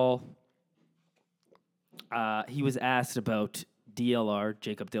 First of all, he was asked about DLR,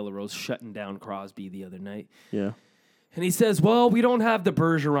 Jacob De La Rose, shutting down Crosby the other night. Yeah. And he says, well, we don't have the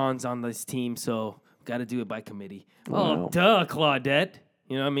Bergerons on this team, so got to do it by committee. Wow. Oh, duh, Claudette.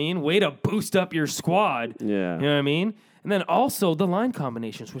 You know what I mean? Way to boost up your squad. Yeah. You know what I mean? And then also the line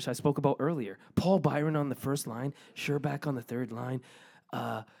combinations, which I spoke about earlier. Paul Byron on the first line, Sherback on the third line,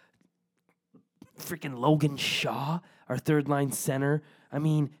 freaking Logan Shaw, our third line center. I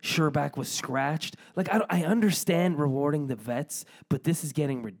mean, Sherback was scratched. Like, I understand rewarding the vets, but this is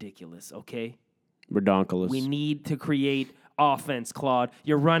getting ridiculous, okay? Redonkulous. We need to create offense, Claude.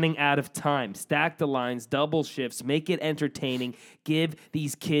 You're running out of time. Stack the lines, double shifts, make it entertaining. Give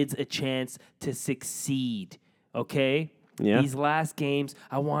these kids a chance to succeed, okay? Yeah. These last games,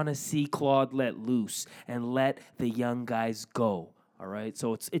 I want to see Claude let loose and let the young guys go, all right?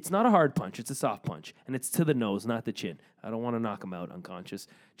 So it's not a hard punch. It's a soft punch, and it's to the nose, not the chin. I don't want to knock him out unconscious.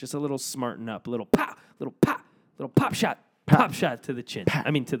 Just a little smarten up, a little pop, little pop, little pop shot. Pop shot to the chin. I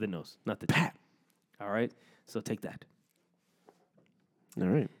mean to the nose, not the chin. All right? So take that. All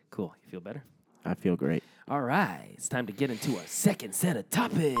right. Cool. You feel better? I feel great. All right. It's time to get into our second set of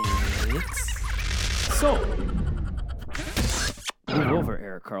topics. So, move over,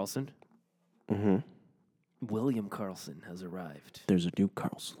 Eric Carlson. Mm-hmm. William Carlson has arrived. There's a new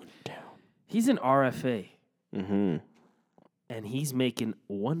Carlson in town. He's an RFA, Mm-hmm. and he's making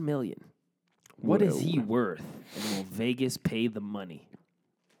 $1 million. What is he worth? And will Vegas pay the money?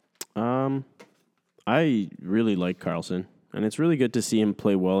 I really like Carlson, and it's really good to see him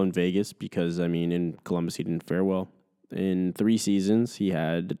play well in Vegas because, I mean, in Columbus he didn't fare well. In 3 seasons, he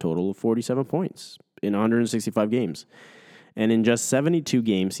had a total of 47 points in 165 games. And in just 72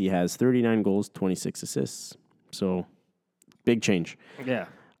 games, he has 39 goals, 26 assists. So, big change. Yeah.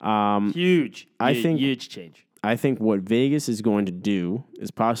 Huge change. I think what Vegas is going to do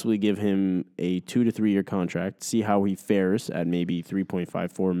is possibly give him a 2 to 3 year contract, see how he fares at maybe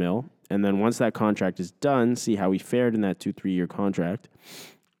 3.54 mil. And then once that contract is done, see how he fared in that 2-3 year contract.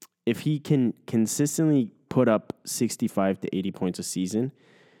 If he can consistently put up 65 to 80 points a season,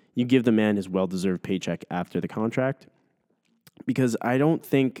 you give the man his well-deserved paycheck after the contract. Because I don't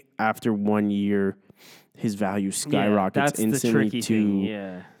think after 1 year his value skyrockets instantly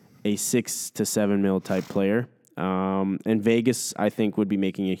to a 6 to 7 mil type player. And Vegas, I think, would be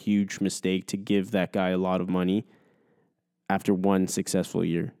making a huge mistake to give that guy a lot of money after one successful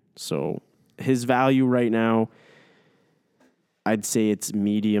year. So his value right now, I'd say it's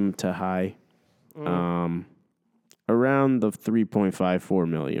medium to high. Around the 3.54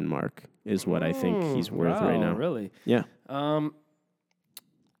 million mark is what I think he's worth right now. Really? Yeah.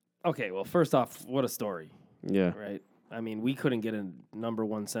 Okay, well, first off, what a story. Yeah. Right? I mean, we couldn't get a number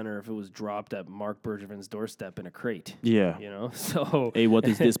one center if it was dropped at Mark Bergevin's doorstep in a crate. Yeah. You know? So Hey, what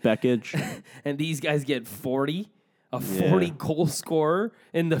is this package? and these guys get 40, a 40 goal scorer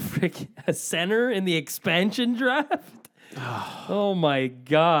in the a center in the expansion draft. Oh my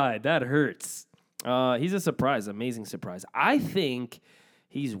God, that hurts. He's a surprise, amazing surprise. I think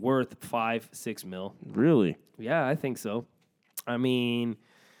he's worth 5-6 mil. Really? Yeah, I think so. I mean,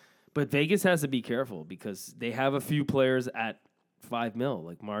 but Vegas has to be careful because they have a few players at 5 mil,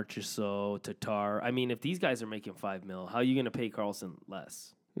 like Marchessault, Tatar. I mean, if these guys are making 5 mil, how are you going to pay Carlson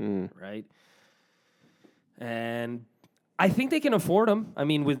less? Right? And I think they can afford him. I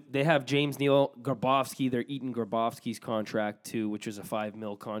mean, they have James Neal Grabowski. They're eating Grabowski's contract too, which is a 5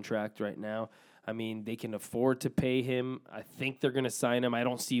 mil contract right now. I mean, they can afford to pay him. I think they're going to sign him. I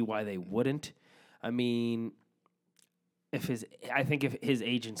don't see why they wouldn't. I mean, I think if his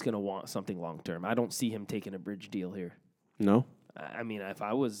agent's going to want something long term, I don't see him taking a bridge deal here. No. I mean, if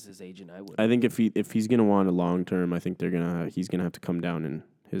I was his agent, I would. I think if he's going to want a long term, I think he's going to have to come down in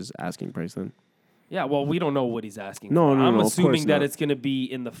his asking price then. Yeah, well, we don't know what he's asking. No, for. no, I'm no, assuming of that course it's going to be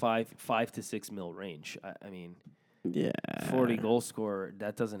in the 5 to 6 mil range. I mean, yeah, 40 goal scorer,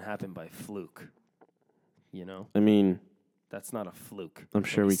 that doesn't happen by fluke. You know, I mean, that's not a fluke. I'm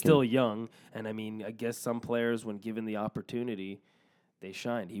sure he's we still can. young, and I mean, I guess some players, when given the opportunity, they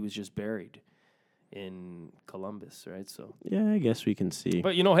shined. He was just buried in Columbus, right? So Yeah, I guess we can see.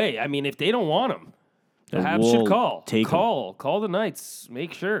 but you know, hey, I mean, if they don't want him, the Then Habs we'll should call. take him. Call the Knights.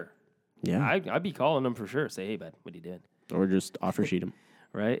 Make sure. Yeah, I'd be calling them for sure. Say, hey, bud, what he did, or just offer sheet him.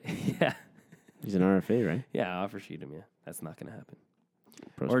 right? Yeah, He's an RFA, right? yeah. Offer sheet him. Yeah, that's not gonna happen.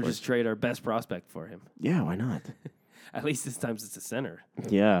 Pro Or Sports. just trade our best prospect for him. Yeah, why not? At least this time it's a center.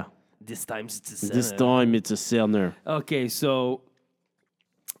 Yeah, This time it's a center. this time it's a center. Okay, so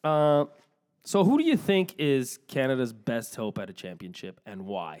who do you think is Canada's best hope at a championship and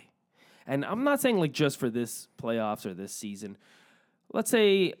why? And I'm not saying like just for this playoffs or this season. Let's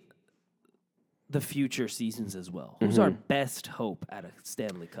say the future seasons as well. Who's our best hope at a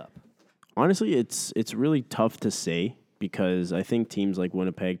Stanley Cup? Honestly, it's really tough to say because I think teams like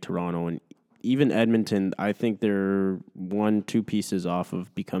Winnipeg, Toronto, and even Edmonton, I think they're 1-2 pieces off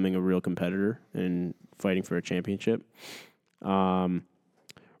of becoming a real competitor and fighting for a championship.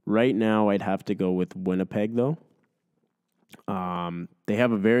 Right now, I'd have to go with Winnipeg, though. They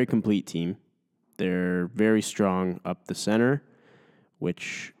have a very complete team. They're very strong up the center,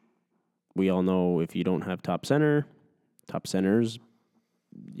 which we all know if you don't have top centers,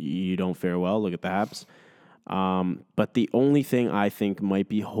 you don't fare well. Look at the Habs. But the only thing I think might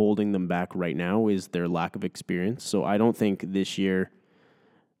be holding them back right now is their lack of experience. So I don't think this year,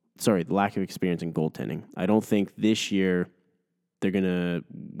 the lack of experience in goaltending. I don't think this year they're going to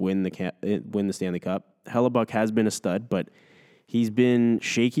win the Stanley Cup. Hellebuck has been a stud, but he's been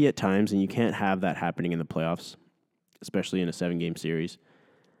shaky at times, and you can't have that happening in the playoffs, especially in a 7-game series.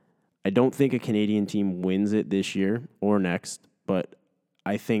 I don't think a Canadian team wins it this year or next, but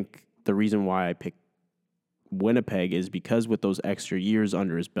I think the reason why I picked Winnipeg is because with those extra years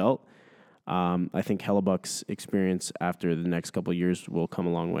under his belt, I think Hellebuck's experience after the next couple of years will come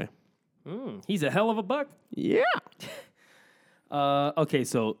a long way. He's a hell of a buck. Yeah. Okay,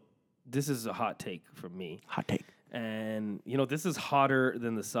 so this is a hot take from me. Hot take. And, you know, this is hotter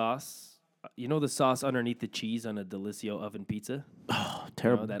than the sauce. You know the sauce underneath the cheese on a Delicio oven pizza? Oh,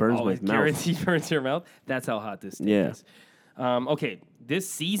 terrible. That Burns my always mouth. guaranteed burns your mouth. That's how hot this steak Yeah. is. Okay, this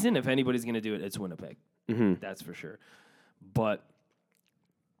season, if anybody's going to do it, it's Winnipeg. Mm-hmm. That's for sure. But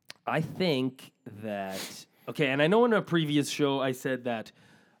I think that... Okay, and I know in a previous show I said that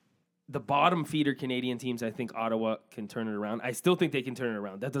the bottom feeder Canadian teams, I think Ottawa can turn it around. I still think they can turn it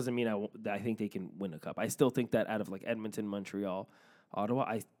around. That doesn't mean that I think they can win a cup. I still think that out of like Edmonton, Montreal, Ottawa,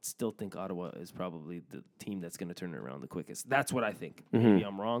 I still think Ottawa is probably the team that's going to turn it around the quickest. That's what I think. Maybe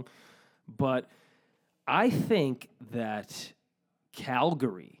I'm wrong. But I think that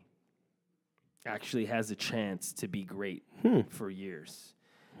Calgary actually has a chance to be great for years.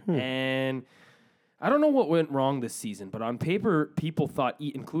 And I don't know what went wrong this season, but on paper, people thought,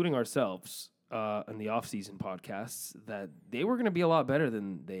 including ourselves in the off-season podcasts, that they were going to be a lot better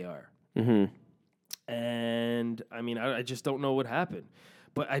than they are. And, I mean, I just don't know what happened.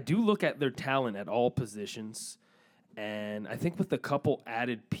 But I do look at their talent at all positions, and I think with a couple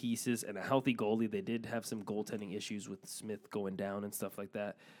added pieces and a healthy goalie, they did have some goaltending issues with Smith going down and stuff like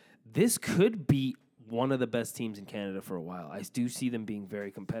that. This could be one of the best teams in Canada for a while. I do see them being very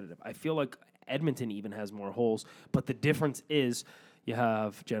competitive. I feel like Edmonton even has more holes, but the difference is you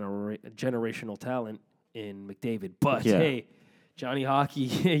have generational talent in McDavid. But, hey, Johnny Hockey,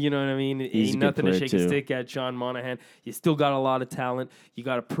 you know what I mean? He's Ain't a good nothing to player, shake too. a stick at. Sean Monahan, you still got a lot of talent. You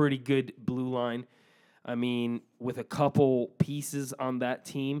got a pretty good blue line. I mean, with a couple pieces on that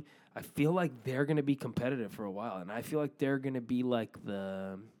team, I feel like they're going to be competitive for a while. And I feel like they're going to be like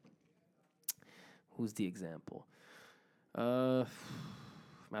the... Who's the example? I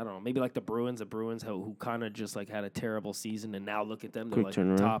don't know. Maybe like the Bruins. The Bruins who kind of just like had a terrible season, and now look at them. They're Quick like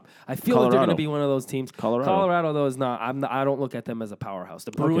turnaround. top. I feel like they're going to Colorado. be one of those teams. Colorado though is not. I don't look at them as a powerhouse.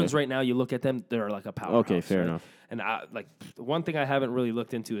 The Bruins right now, you look at them, they're like a powerhouse. Okay, fair right? enough. And the one thing I haven't really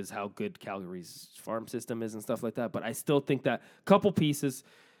looked into is how good Calgary's farm system is and stuff like that. But I still think that couple pieces,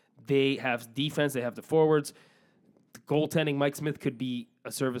 they have defense, they have the forwards. The goaltending, Mike Smith could be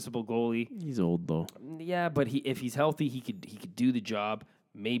a serviceable goalie. He's old though. Yeah, but if he's healthy, he could do the job.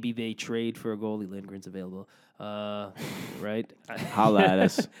 Maybe they trade for a goalie. Lindgren's available, right? Holla at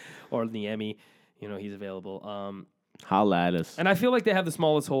us. Or Niemi, he's available. Holla at us. And I feel like they have the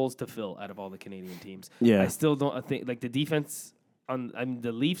smallest holes to fill out of all the Canadian teams. Yeah. I still don't. I think like the defense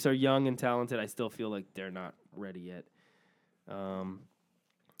the Leafs are young and talented. I still feel like they're not ready yet.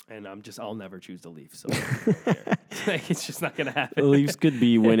 And I'll never choose the Leafs. So like, it's just not gonna happen. The Leafs could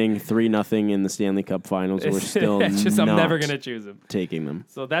be winning 3-0 in the Stanley Cup Finals. We're still it's just not I'm never gonna choose them. taking them.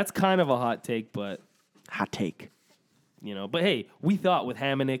 So that's kind of a hot take, but Hot take. But hey, we thought with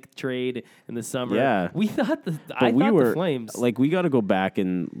Hamonic trade in the summer, Yeah. we thought the Flames. Like, we got to go back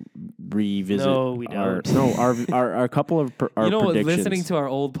and revisit. No, we don't. Our couple of our predictions. Listening to our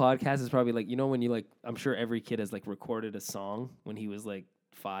old podcast is probably like, when you I'm sure every kid has like recorded a song when he was like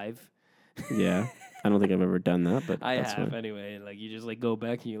 5. Yeah, I don't think I've ever done that, but I that's have fine. anyway. Like you just like go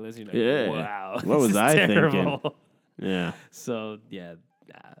back and you listen. Yeah. Wow. What was this is I thinking? terrible. Yeah. So yeah,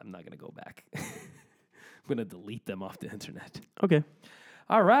 I'm not gonna go back. I'm gonna delete them off the internet. Okay.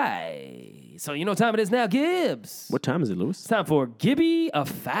 All right. So you know what time it is now, Gibbs. What time is it, Lewis? It's time for Gibby of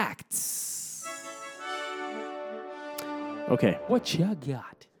Facts. Okay. What you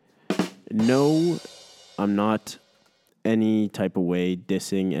got? No, I'm not any type of way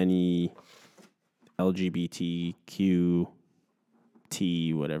dissing any LGBTQT,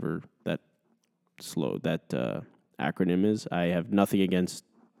 whatever that acronym is. I have nothing against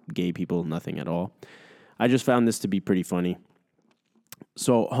gay people, nothing at all. I just found this to be pretty funny.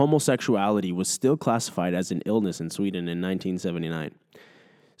 So homosexuality was still classified as an illness in Sweden in 1979.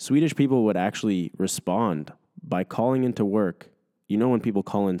 Swedish people would actually respond by calling into work. You know when people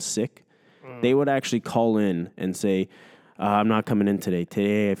call in sick? They would actually call in and say, I'm not coming in today.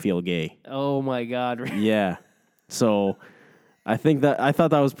 Today I feel gay. Oh my God. Yeah. So I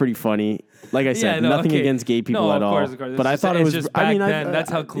thought that was pretty funny. Like I said, Yeah, no, nothing okay. against gay people No, at of all. course, of course. But I thought it was just back then. That's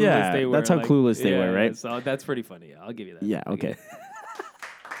how clueless they were. That's how like, clueless they were, right? So that's pretty funny. Yeah, I'll give you that. Yeah, okay.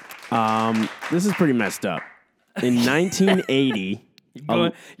 This is pretty messed up. In 1980,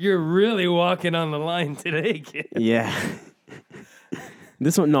 You're really walking on the line today, kid. yeah.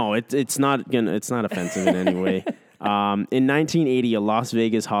 This one, no, it's not offensive in any way. In 1980, a Las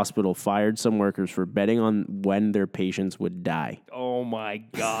Vegas hospital fired some workers for betting on when their patients would die. Oh my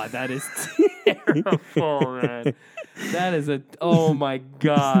God, that is terrible, man. That is oh my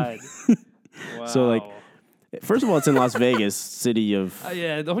God. Wow. So, like, first of all, it's in Las Vegas, city of...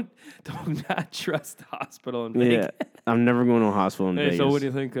 yeah, don't not trust the hospital in Vegas. Yeah, I'm never going to a hospital in Hey, Vegas. so what do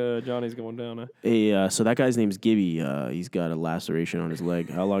you think Johnny's going down? Huh? Hey, so that guy's name's Gibby. He's got a laceration on his leg.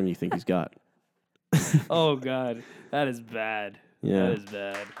 How long do you think he's got? Oh God, that is bad. Yeah. That is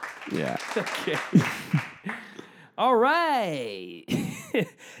bad. Yeah. Okay. All right.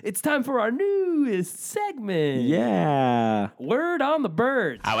 It's time for our newest segment. Yeah. Word on the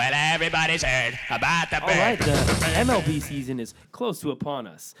birds. Oh, well, everybody's heard about the All right, the MLB season is close to upon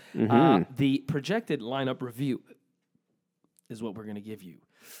us. The projected lineup review is what we're going to give you.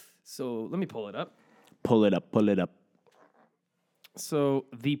 So let me pull it up. Pull it up. Pull it up. So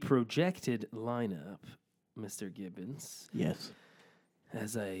the projected lineup, Mr. Gibbons, Yes.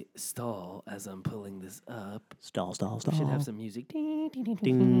 as I stall as I'm pulling this up, Stall. should have some music. Ding, ding, ding,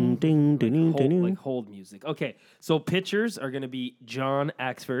 Ding, ding, ding, ding, hold, ding. like hold music. Okay, so pitchers are going to be John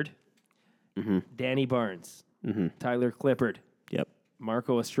Axford, Danny Barnes, Tyler Clippard, Yep.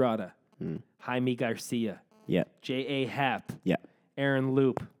 Marco Estrada, Jaime Garcia, Yep. J.A. Happ, Yep. Aaron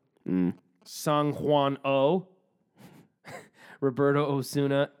Loop, Sung Hwan Oh, Roberto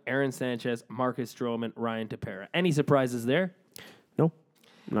Osuna, Aaron Sanchez, Marcus Stroman, Ryan Tepera. Any surprises there? No,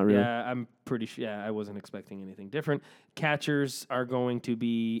 not really. Yeah, I'm pretty sure. Yeah, I wasn't expecting anything different. Catchers are going to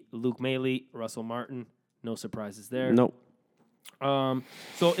be Luke Maley, Russell Martin. No surprises there. Nope.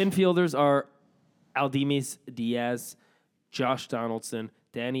 So infielders are Aldemis Diaz, Josh Donaldson,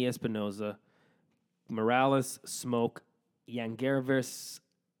 Danny Espinoza, Morales, Smoke, Yangervis,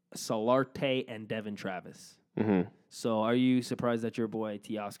 Solarte, and Devin Travis. So are you surprised that your boy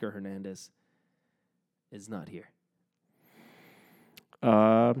Teoscar Hernandez is not here?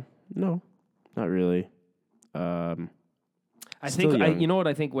 No, not really. I Still think young. you know what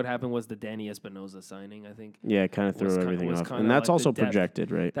I think what happened was the Danny Espinoza signing. I think Yeah, kind of threw Was ki- everything was off. kinda And that's like the also depth.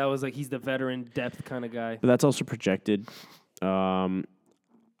 projected, right? that was like he's the veteran depth kind of guy. But that's also projected.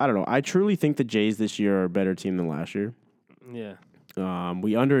 I don't know. I truly think the Jays this year are a better team than last year. Yeah.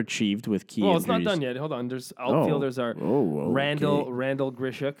 We underachieved with key Well, it's not injuries. done yet. Hold on. There's outfielders are okay. Randall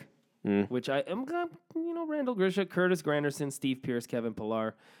Grishuk, which I am Randall Grishuk, Curtis Granderson, Steve Pierce, Kevin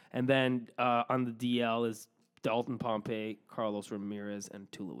Pillar, and then on the DL is Dalton Pompey, Carlos Ramirez, and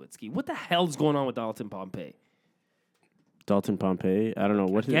Tulowitzki. What the hell's going on with Dalton Pompey? Dalton Pompey. I don't know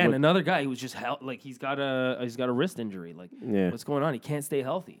what. Again, what another guy who's just he's got a wrist injury. Like, Yeah. what's going on? He can't stay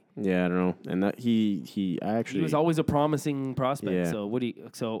healthy. yeah, I don't know. And that I actually He was always a promising prospect. Yeah.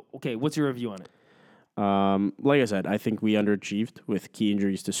 So okay, what's your review on it? like I said, I think we underachieved with key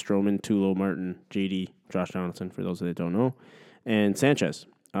injuries to Stroman, Tulo, Martin, JD, Josh Donaldson, for those that don't know, and Sanchez.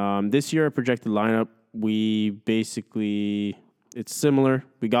 This year, our projected lineup, it's similar.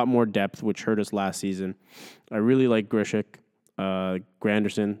 We got more depth, which hurt us last season. I really like Grishuk,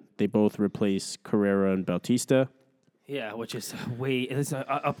 Granderson. They both replace Carrera and Bautista. Yeah, which is it's an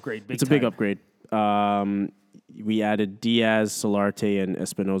upgrade. It's a big upgrade. We added Diaz, Solarte, and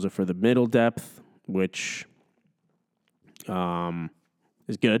Espinoza for the middle depth, which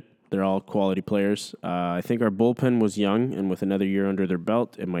is good. They're all quality players. I think our bullpen was young, and with another year under their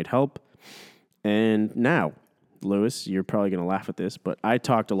belt, it might help. And now, Lewis, you're probably going to laugh at this, but I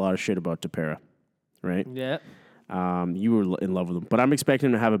talked a lot of shit about Tepera, right? Yeah. You were in love with him, but I'm expecting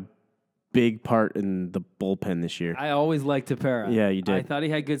him to have a big part in the bullpen this year. I always liked Tepera. Yeah, you did. I thought he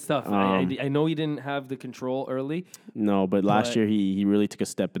had good stuff. I know he didn't have the control early. No, but last But- year he really took a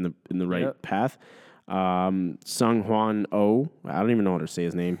step in the right Yep. path. Sung Hwan Oh, I don't even know how to say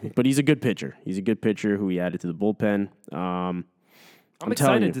his name, but he's a good pitcher. He's a good pitcher who we added to the bullpen. I'm telling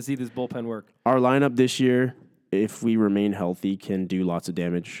excited you, to see this bullpen work. our lineup this year, if we remain healthy, can do lots of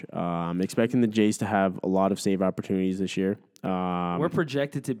damage. I'm expecting the Jays to have a lot of save opportunities this year. We're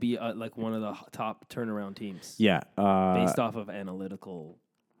projected to be like one of the top turnaround teams Yeah, based off of analytical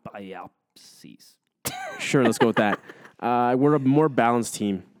biopsies. sure, let's go with that. We're a more balanced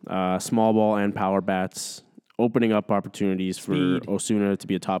team. Small ball and power bats, opening up opportunities Speed. for Osuna to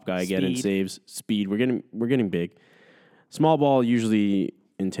be a top guy again in Speed. saves. Speed. We're getting big. Small ball usually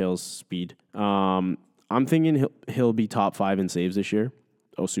entails speed. I'm thinking he'll be top 5 in saves this year.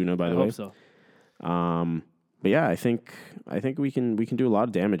 Osuna, by I the way. hope so. But yeah, I think we can do a lot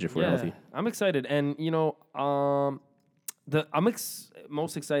of damage if we're healthy. I'm excited, and I'm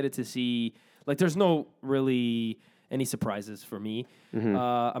most excited to see. Like, there's no really any surprises for me. Mm-hmm.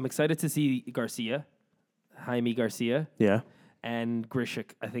 I'm excited to see Jaime Garcia, Yeah. and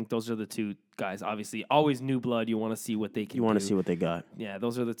Grishuk. I think those are the two guys. Obviously, always new blood. You want to see what they can. You want to do. see what they got. Yeah,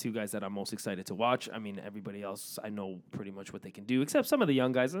 those are the two guys that I'm most excited to watch. I mean, everybody else, I know pretty much what they can do, except some of the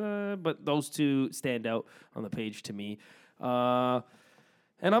young guys. But those two stand out on the page to me.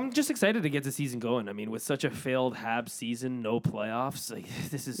 And I'm just excited to get the season going. I mean, with such a failed Habs season, no playoffs, like,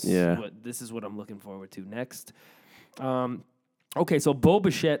 this is what I'm looking forward to next. Okay, so Bo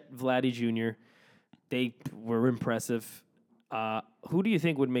Bichette, Vladdy Jr., they were impressive. Who do you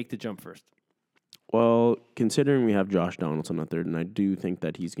think would make the jump first? Well, considering we have Josh Donaldson on third, and I do think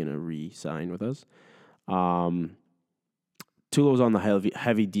that he's going to re-sign with us, Tulo's on the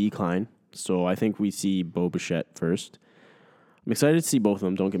heavy decline, so I think we see Bo Bichette first. I'm excited to see both of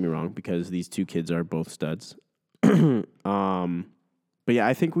them, don't get me wrong, because these two kids are both studs. But yeah,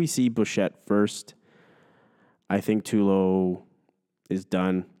 I think we see Bichette first. I think Tulo is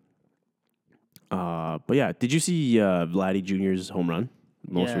done. But yeah, did you see Vladdy Jr.'s home run?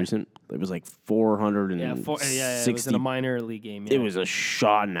 Most recent? It was like 460. It was in a minor league game. Yeah. It was a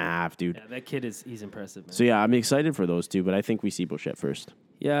shot and a half, dude. Yeah, that kid he's impressive, man. So yeah, I'm excited for those two, but I think we see Bichette first.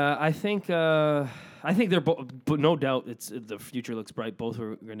 Yeah, I think they're both, but no doubt the future looks bright. Both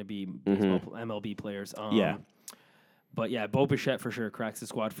are going to be MLB players. Yeah. But yeah, Bo Bichette for sure cracks the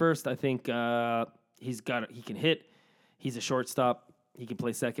squad first. I think he can hit. He's a shortstop. He can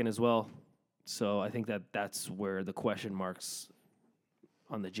play second as well. So I think that's where the question marks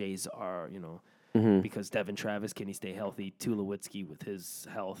on the Jays are, because Devin Travis, can he stay healthy? Tulowitzki with his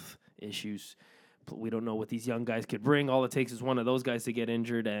health issues. We don't know what these young guys could bring. All it takes is one of those guys to get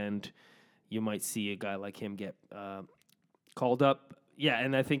injured, and you might see a guy like him get called up. Yeah,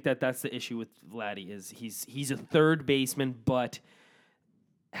 and I think that's the issue with Vladdy is he's a third baseman, but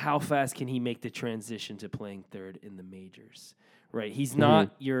how fast can he make the transition to playing third in the majors? Right, he's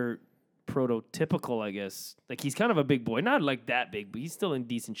not your prototypical, I guess. Like, he's kind of a big boy, not like that big, but he's still in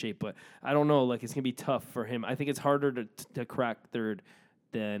decent shape. But I don't know, like, it's gonna be tough for him. I think it's harder to crack third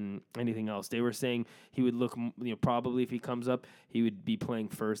than anything else. They were saying he would look, probably if he comes up, he would be playing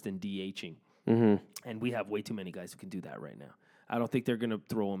first and DHing. And we have way too many guys who can do that right now. I don't think they're going to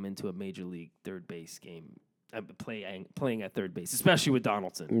throw him into a major league third base game, playing at third base, especially with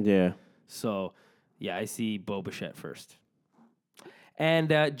Donaldson. Yeah. So, yeah, I see Bo Bichette first. And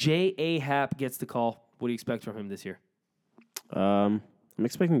J.A. Happ gets the call. What do you expect from him this year? I'm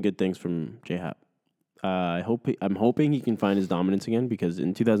expecting good things from J. Happ. I'm hoping he can find his dominance again, because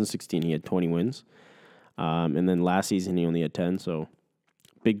in 2016 he had 20 wins. And then last season he only had 10, so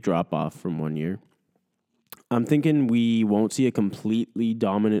big drop-off from 1 year. I'm thinking we won't see a completely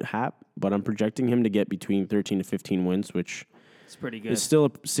dominant Happ, but I'm projecting him to get between 13 to 15 wins, which is pretty good. It's still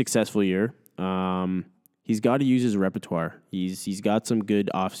a successful year. He's got to use his repertoire. He's got some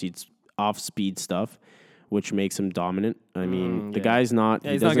good off-speed stuff, which makes him dominant. I mean, the guy's not...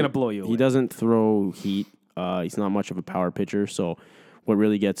 Yeah, he's not going to blow you away. He doesn't throw heat. He's not much of a power pitcher, so what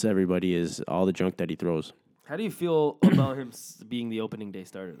really gets everybody is all the junk that he throws. How do you feel about him being the opening day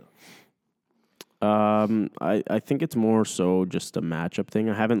starter, though? I think it's more so just a matchup thing.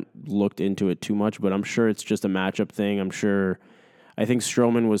 I haven't looked into it too much, but I'm sure it's just a matchup thing. I think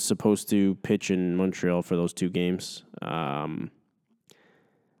Stroman was supposed to pitch in Montreal for those two games. I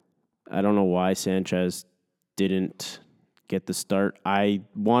don't know why Sanchez didn't get the start. I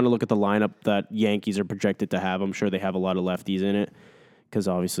want to look at the lineup that Yankees are projected to have. I'm sure they have a lot of lefties in it, because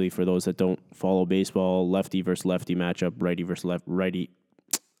obviously for those that don't follow baseball, lefty versus lefty matchup, righty versus righty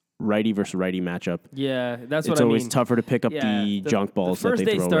matchup. Yeah, that's what I mean. It's always tougher to pick up the junk balls that they throw.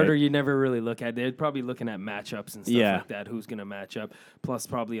 The first day starter, you never really look at. They're probably looking at matchups and stuff like that. Who's going to match up? Plus,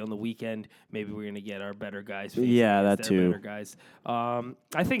 probably on the weekend, maybe we're going to get our better guys. Yeah, that too. Better guys.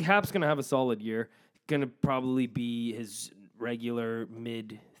 I think Happ's going to have a solid year. Going to probably be his regular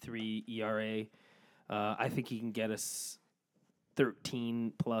mid-3 ERA. I think he can get us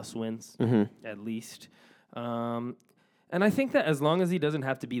 13-plus wins at least. And I think that as long as he doesn't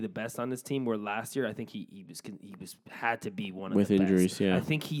have to be the best on this team, where last year I think he had to be one of the best. With injuries, yeah. I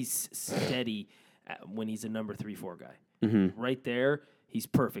think he's steady when he's a number 3-4 guy. Right there, he's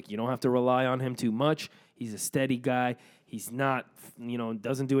perfect. You don't have to rely on him too much. He's a steady guy. He's not,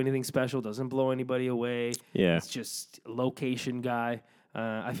 doesn't do anything special, doesn't blow anybody away. Yeah. He's just a location guy.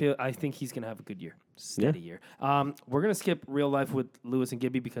 I think he's gonna have a good year. Steady year. We're going to skip real life with Lewis and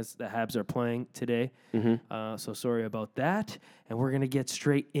Gibby because the Habs are playing today. So sorry about that. And we're going to get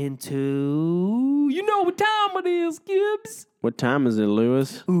straight into... You know what time it is, Gibbs. What time is it,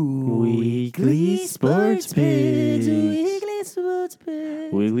 Lewis? Weekly Sports Picks. Weekly Sports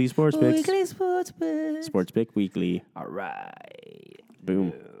Picks. Weekly Sports Picks. Weekly Sports Picks. Sports Pick Weekly. All right.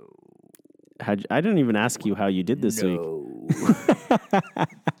 Boom. I didn't even ask you how you did this week.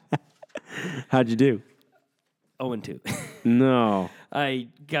 How'd you do? 0-2. No. I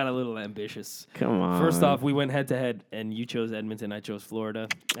got a little ambitious. Come on. First off, we went head-to-head, and you chose Edmonton. I chose Florida.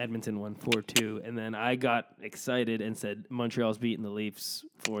 Edmonton won 4-2. And then I got excited and said Montreal's beating the Leafs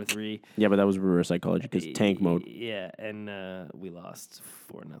 4-3. Yeah, but that was reverse psychology because tank mode. Yeah, and we lost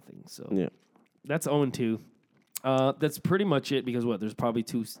 4-0. So yeah, that's 0-2. That's pretty much it because there's probably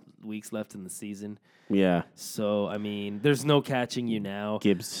 2 weeks left in the season. Yeah. So, I mean, there's no catching you now.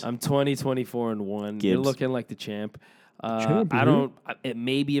 Gibbs. I'm 20-24-1. You're looking like the champ. Champion. I don't.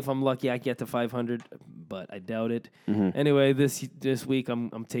 Maybe if I'm lucky, I get to 500. but I doubt it. Mm-hmm. Anyway, this week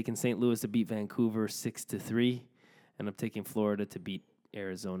I'm taking St. Louis to beat Vancouver 6-3, and I'm taking Florida to beat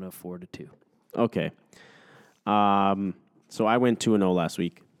Arizona 4-2. Okay. So I went 2-0 last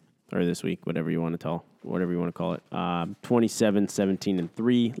week, or this week, whatever you want to call it.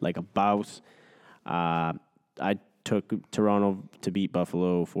 27-17-3, like a bouse. I took Toronto to beat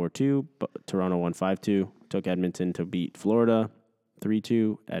Buffalo 4-2. Toronto won 5-2. Took Edmonton to beat Florida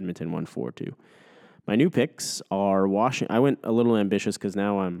 3-2. Edmonton won 4-2. My new picks are Washington. I went a little ambitious because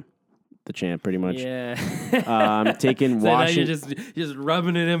now I'm the champ, pretty much. Yeah. I'm taking So now Washington. you're just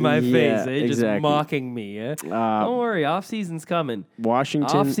rubbing it in my Yeah, face, eh? exactly. Just mocking me, eh? Don't worry, off season's coming.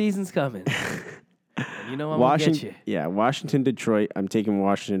 Washington. Off season's coming. You know I'm gonna get Washington. you. Yeah, Washington, Detroit. I'm taking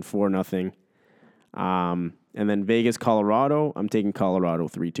Washington 4-0. And then Vegas, Colorado. I'm taking Colorado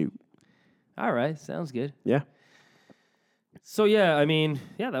 3-2. All right, sounds good. Yeah. So,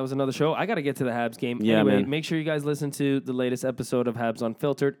 that was another show. I got to get to the Habs game. Yeah, anyway, man. make sure you guys listen to the latest episode of Habs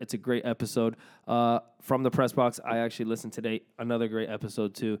Unfiltered. It's a great episode. From the press box, I actually listened today. Another great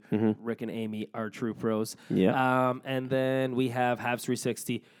episode, too. Rick and Amy are true pros. Yeah. And then we have Habs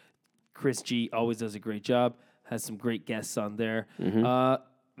 360. Chris G always does a great job. Has some great guests on there.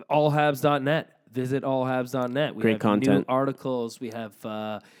 Allhabs.net. Visit allhabs.net. We Great have content. new articles. We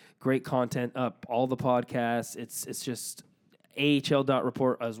have great content up. All the podcasts. It's just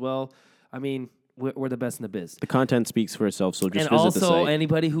AHL.report as well. I mean, we're the best in the biz. The content speaks for itself, so just And visit the also, site.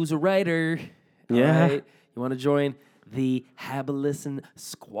 anybody who's a writer, Yeah. all right, you want to join the Habalisten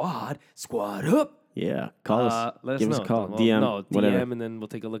squad up. Yeah. Call us. Let us Give know. us a call. Well, DM. No, whatever. DM, and then we'll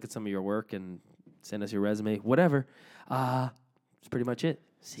take a look at some of your work and send us your resume, whatever. That's pretty much it.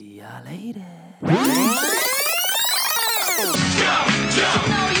 See ya later. No, you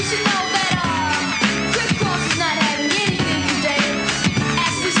should know better. Quick Cross is not having anything today.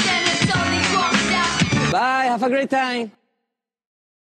 As we stand at Tony Cross out. Bye, have a great time.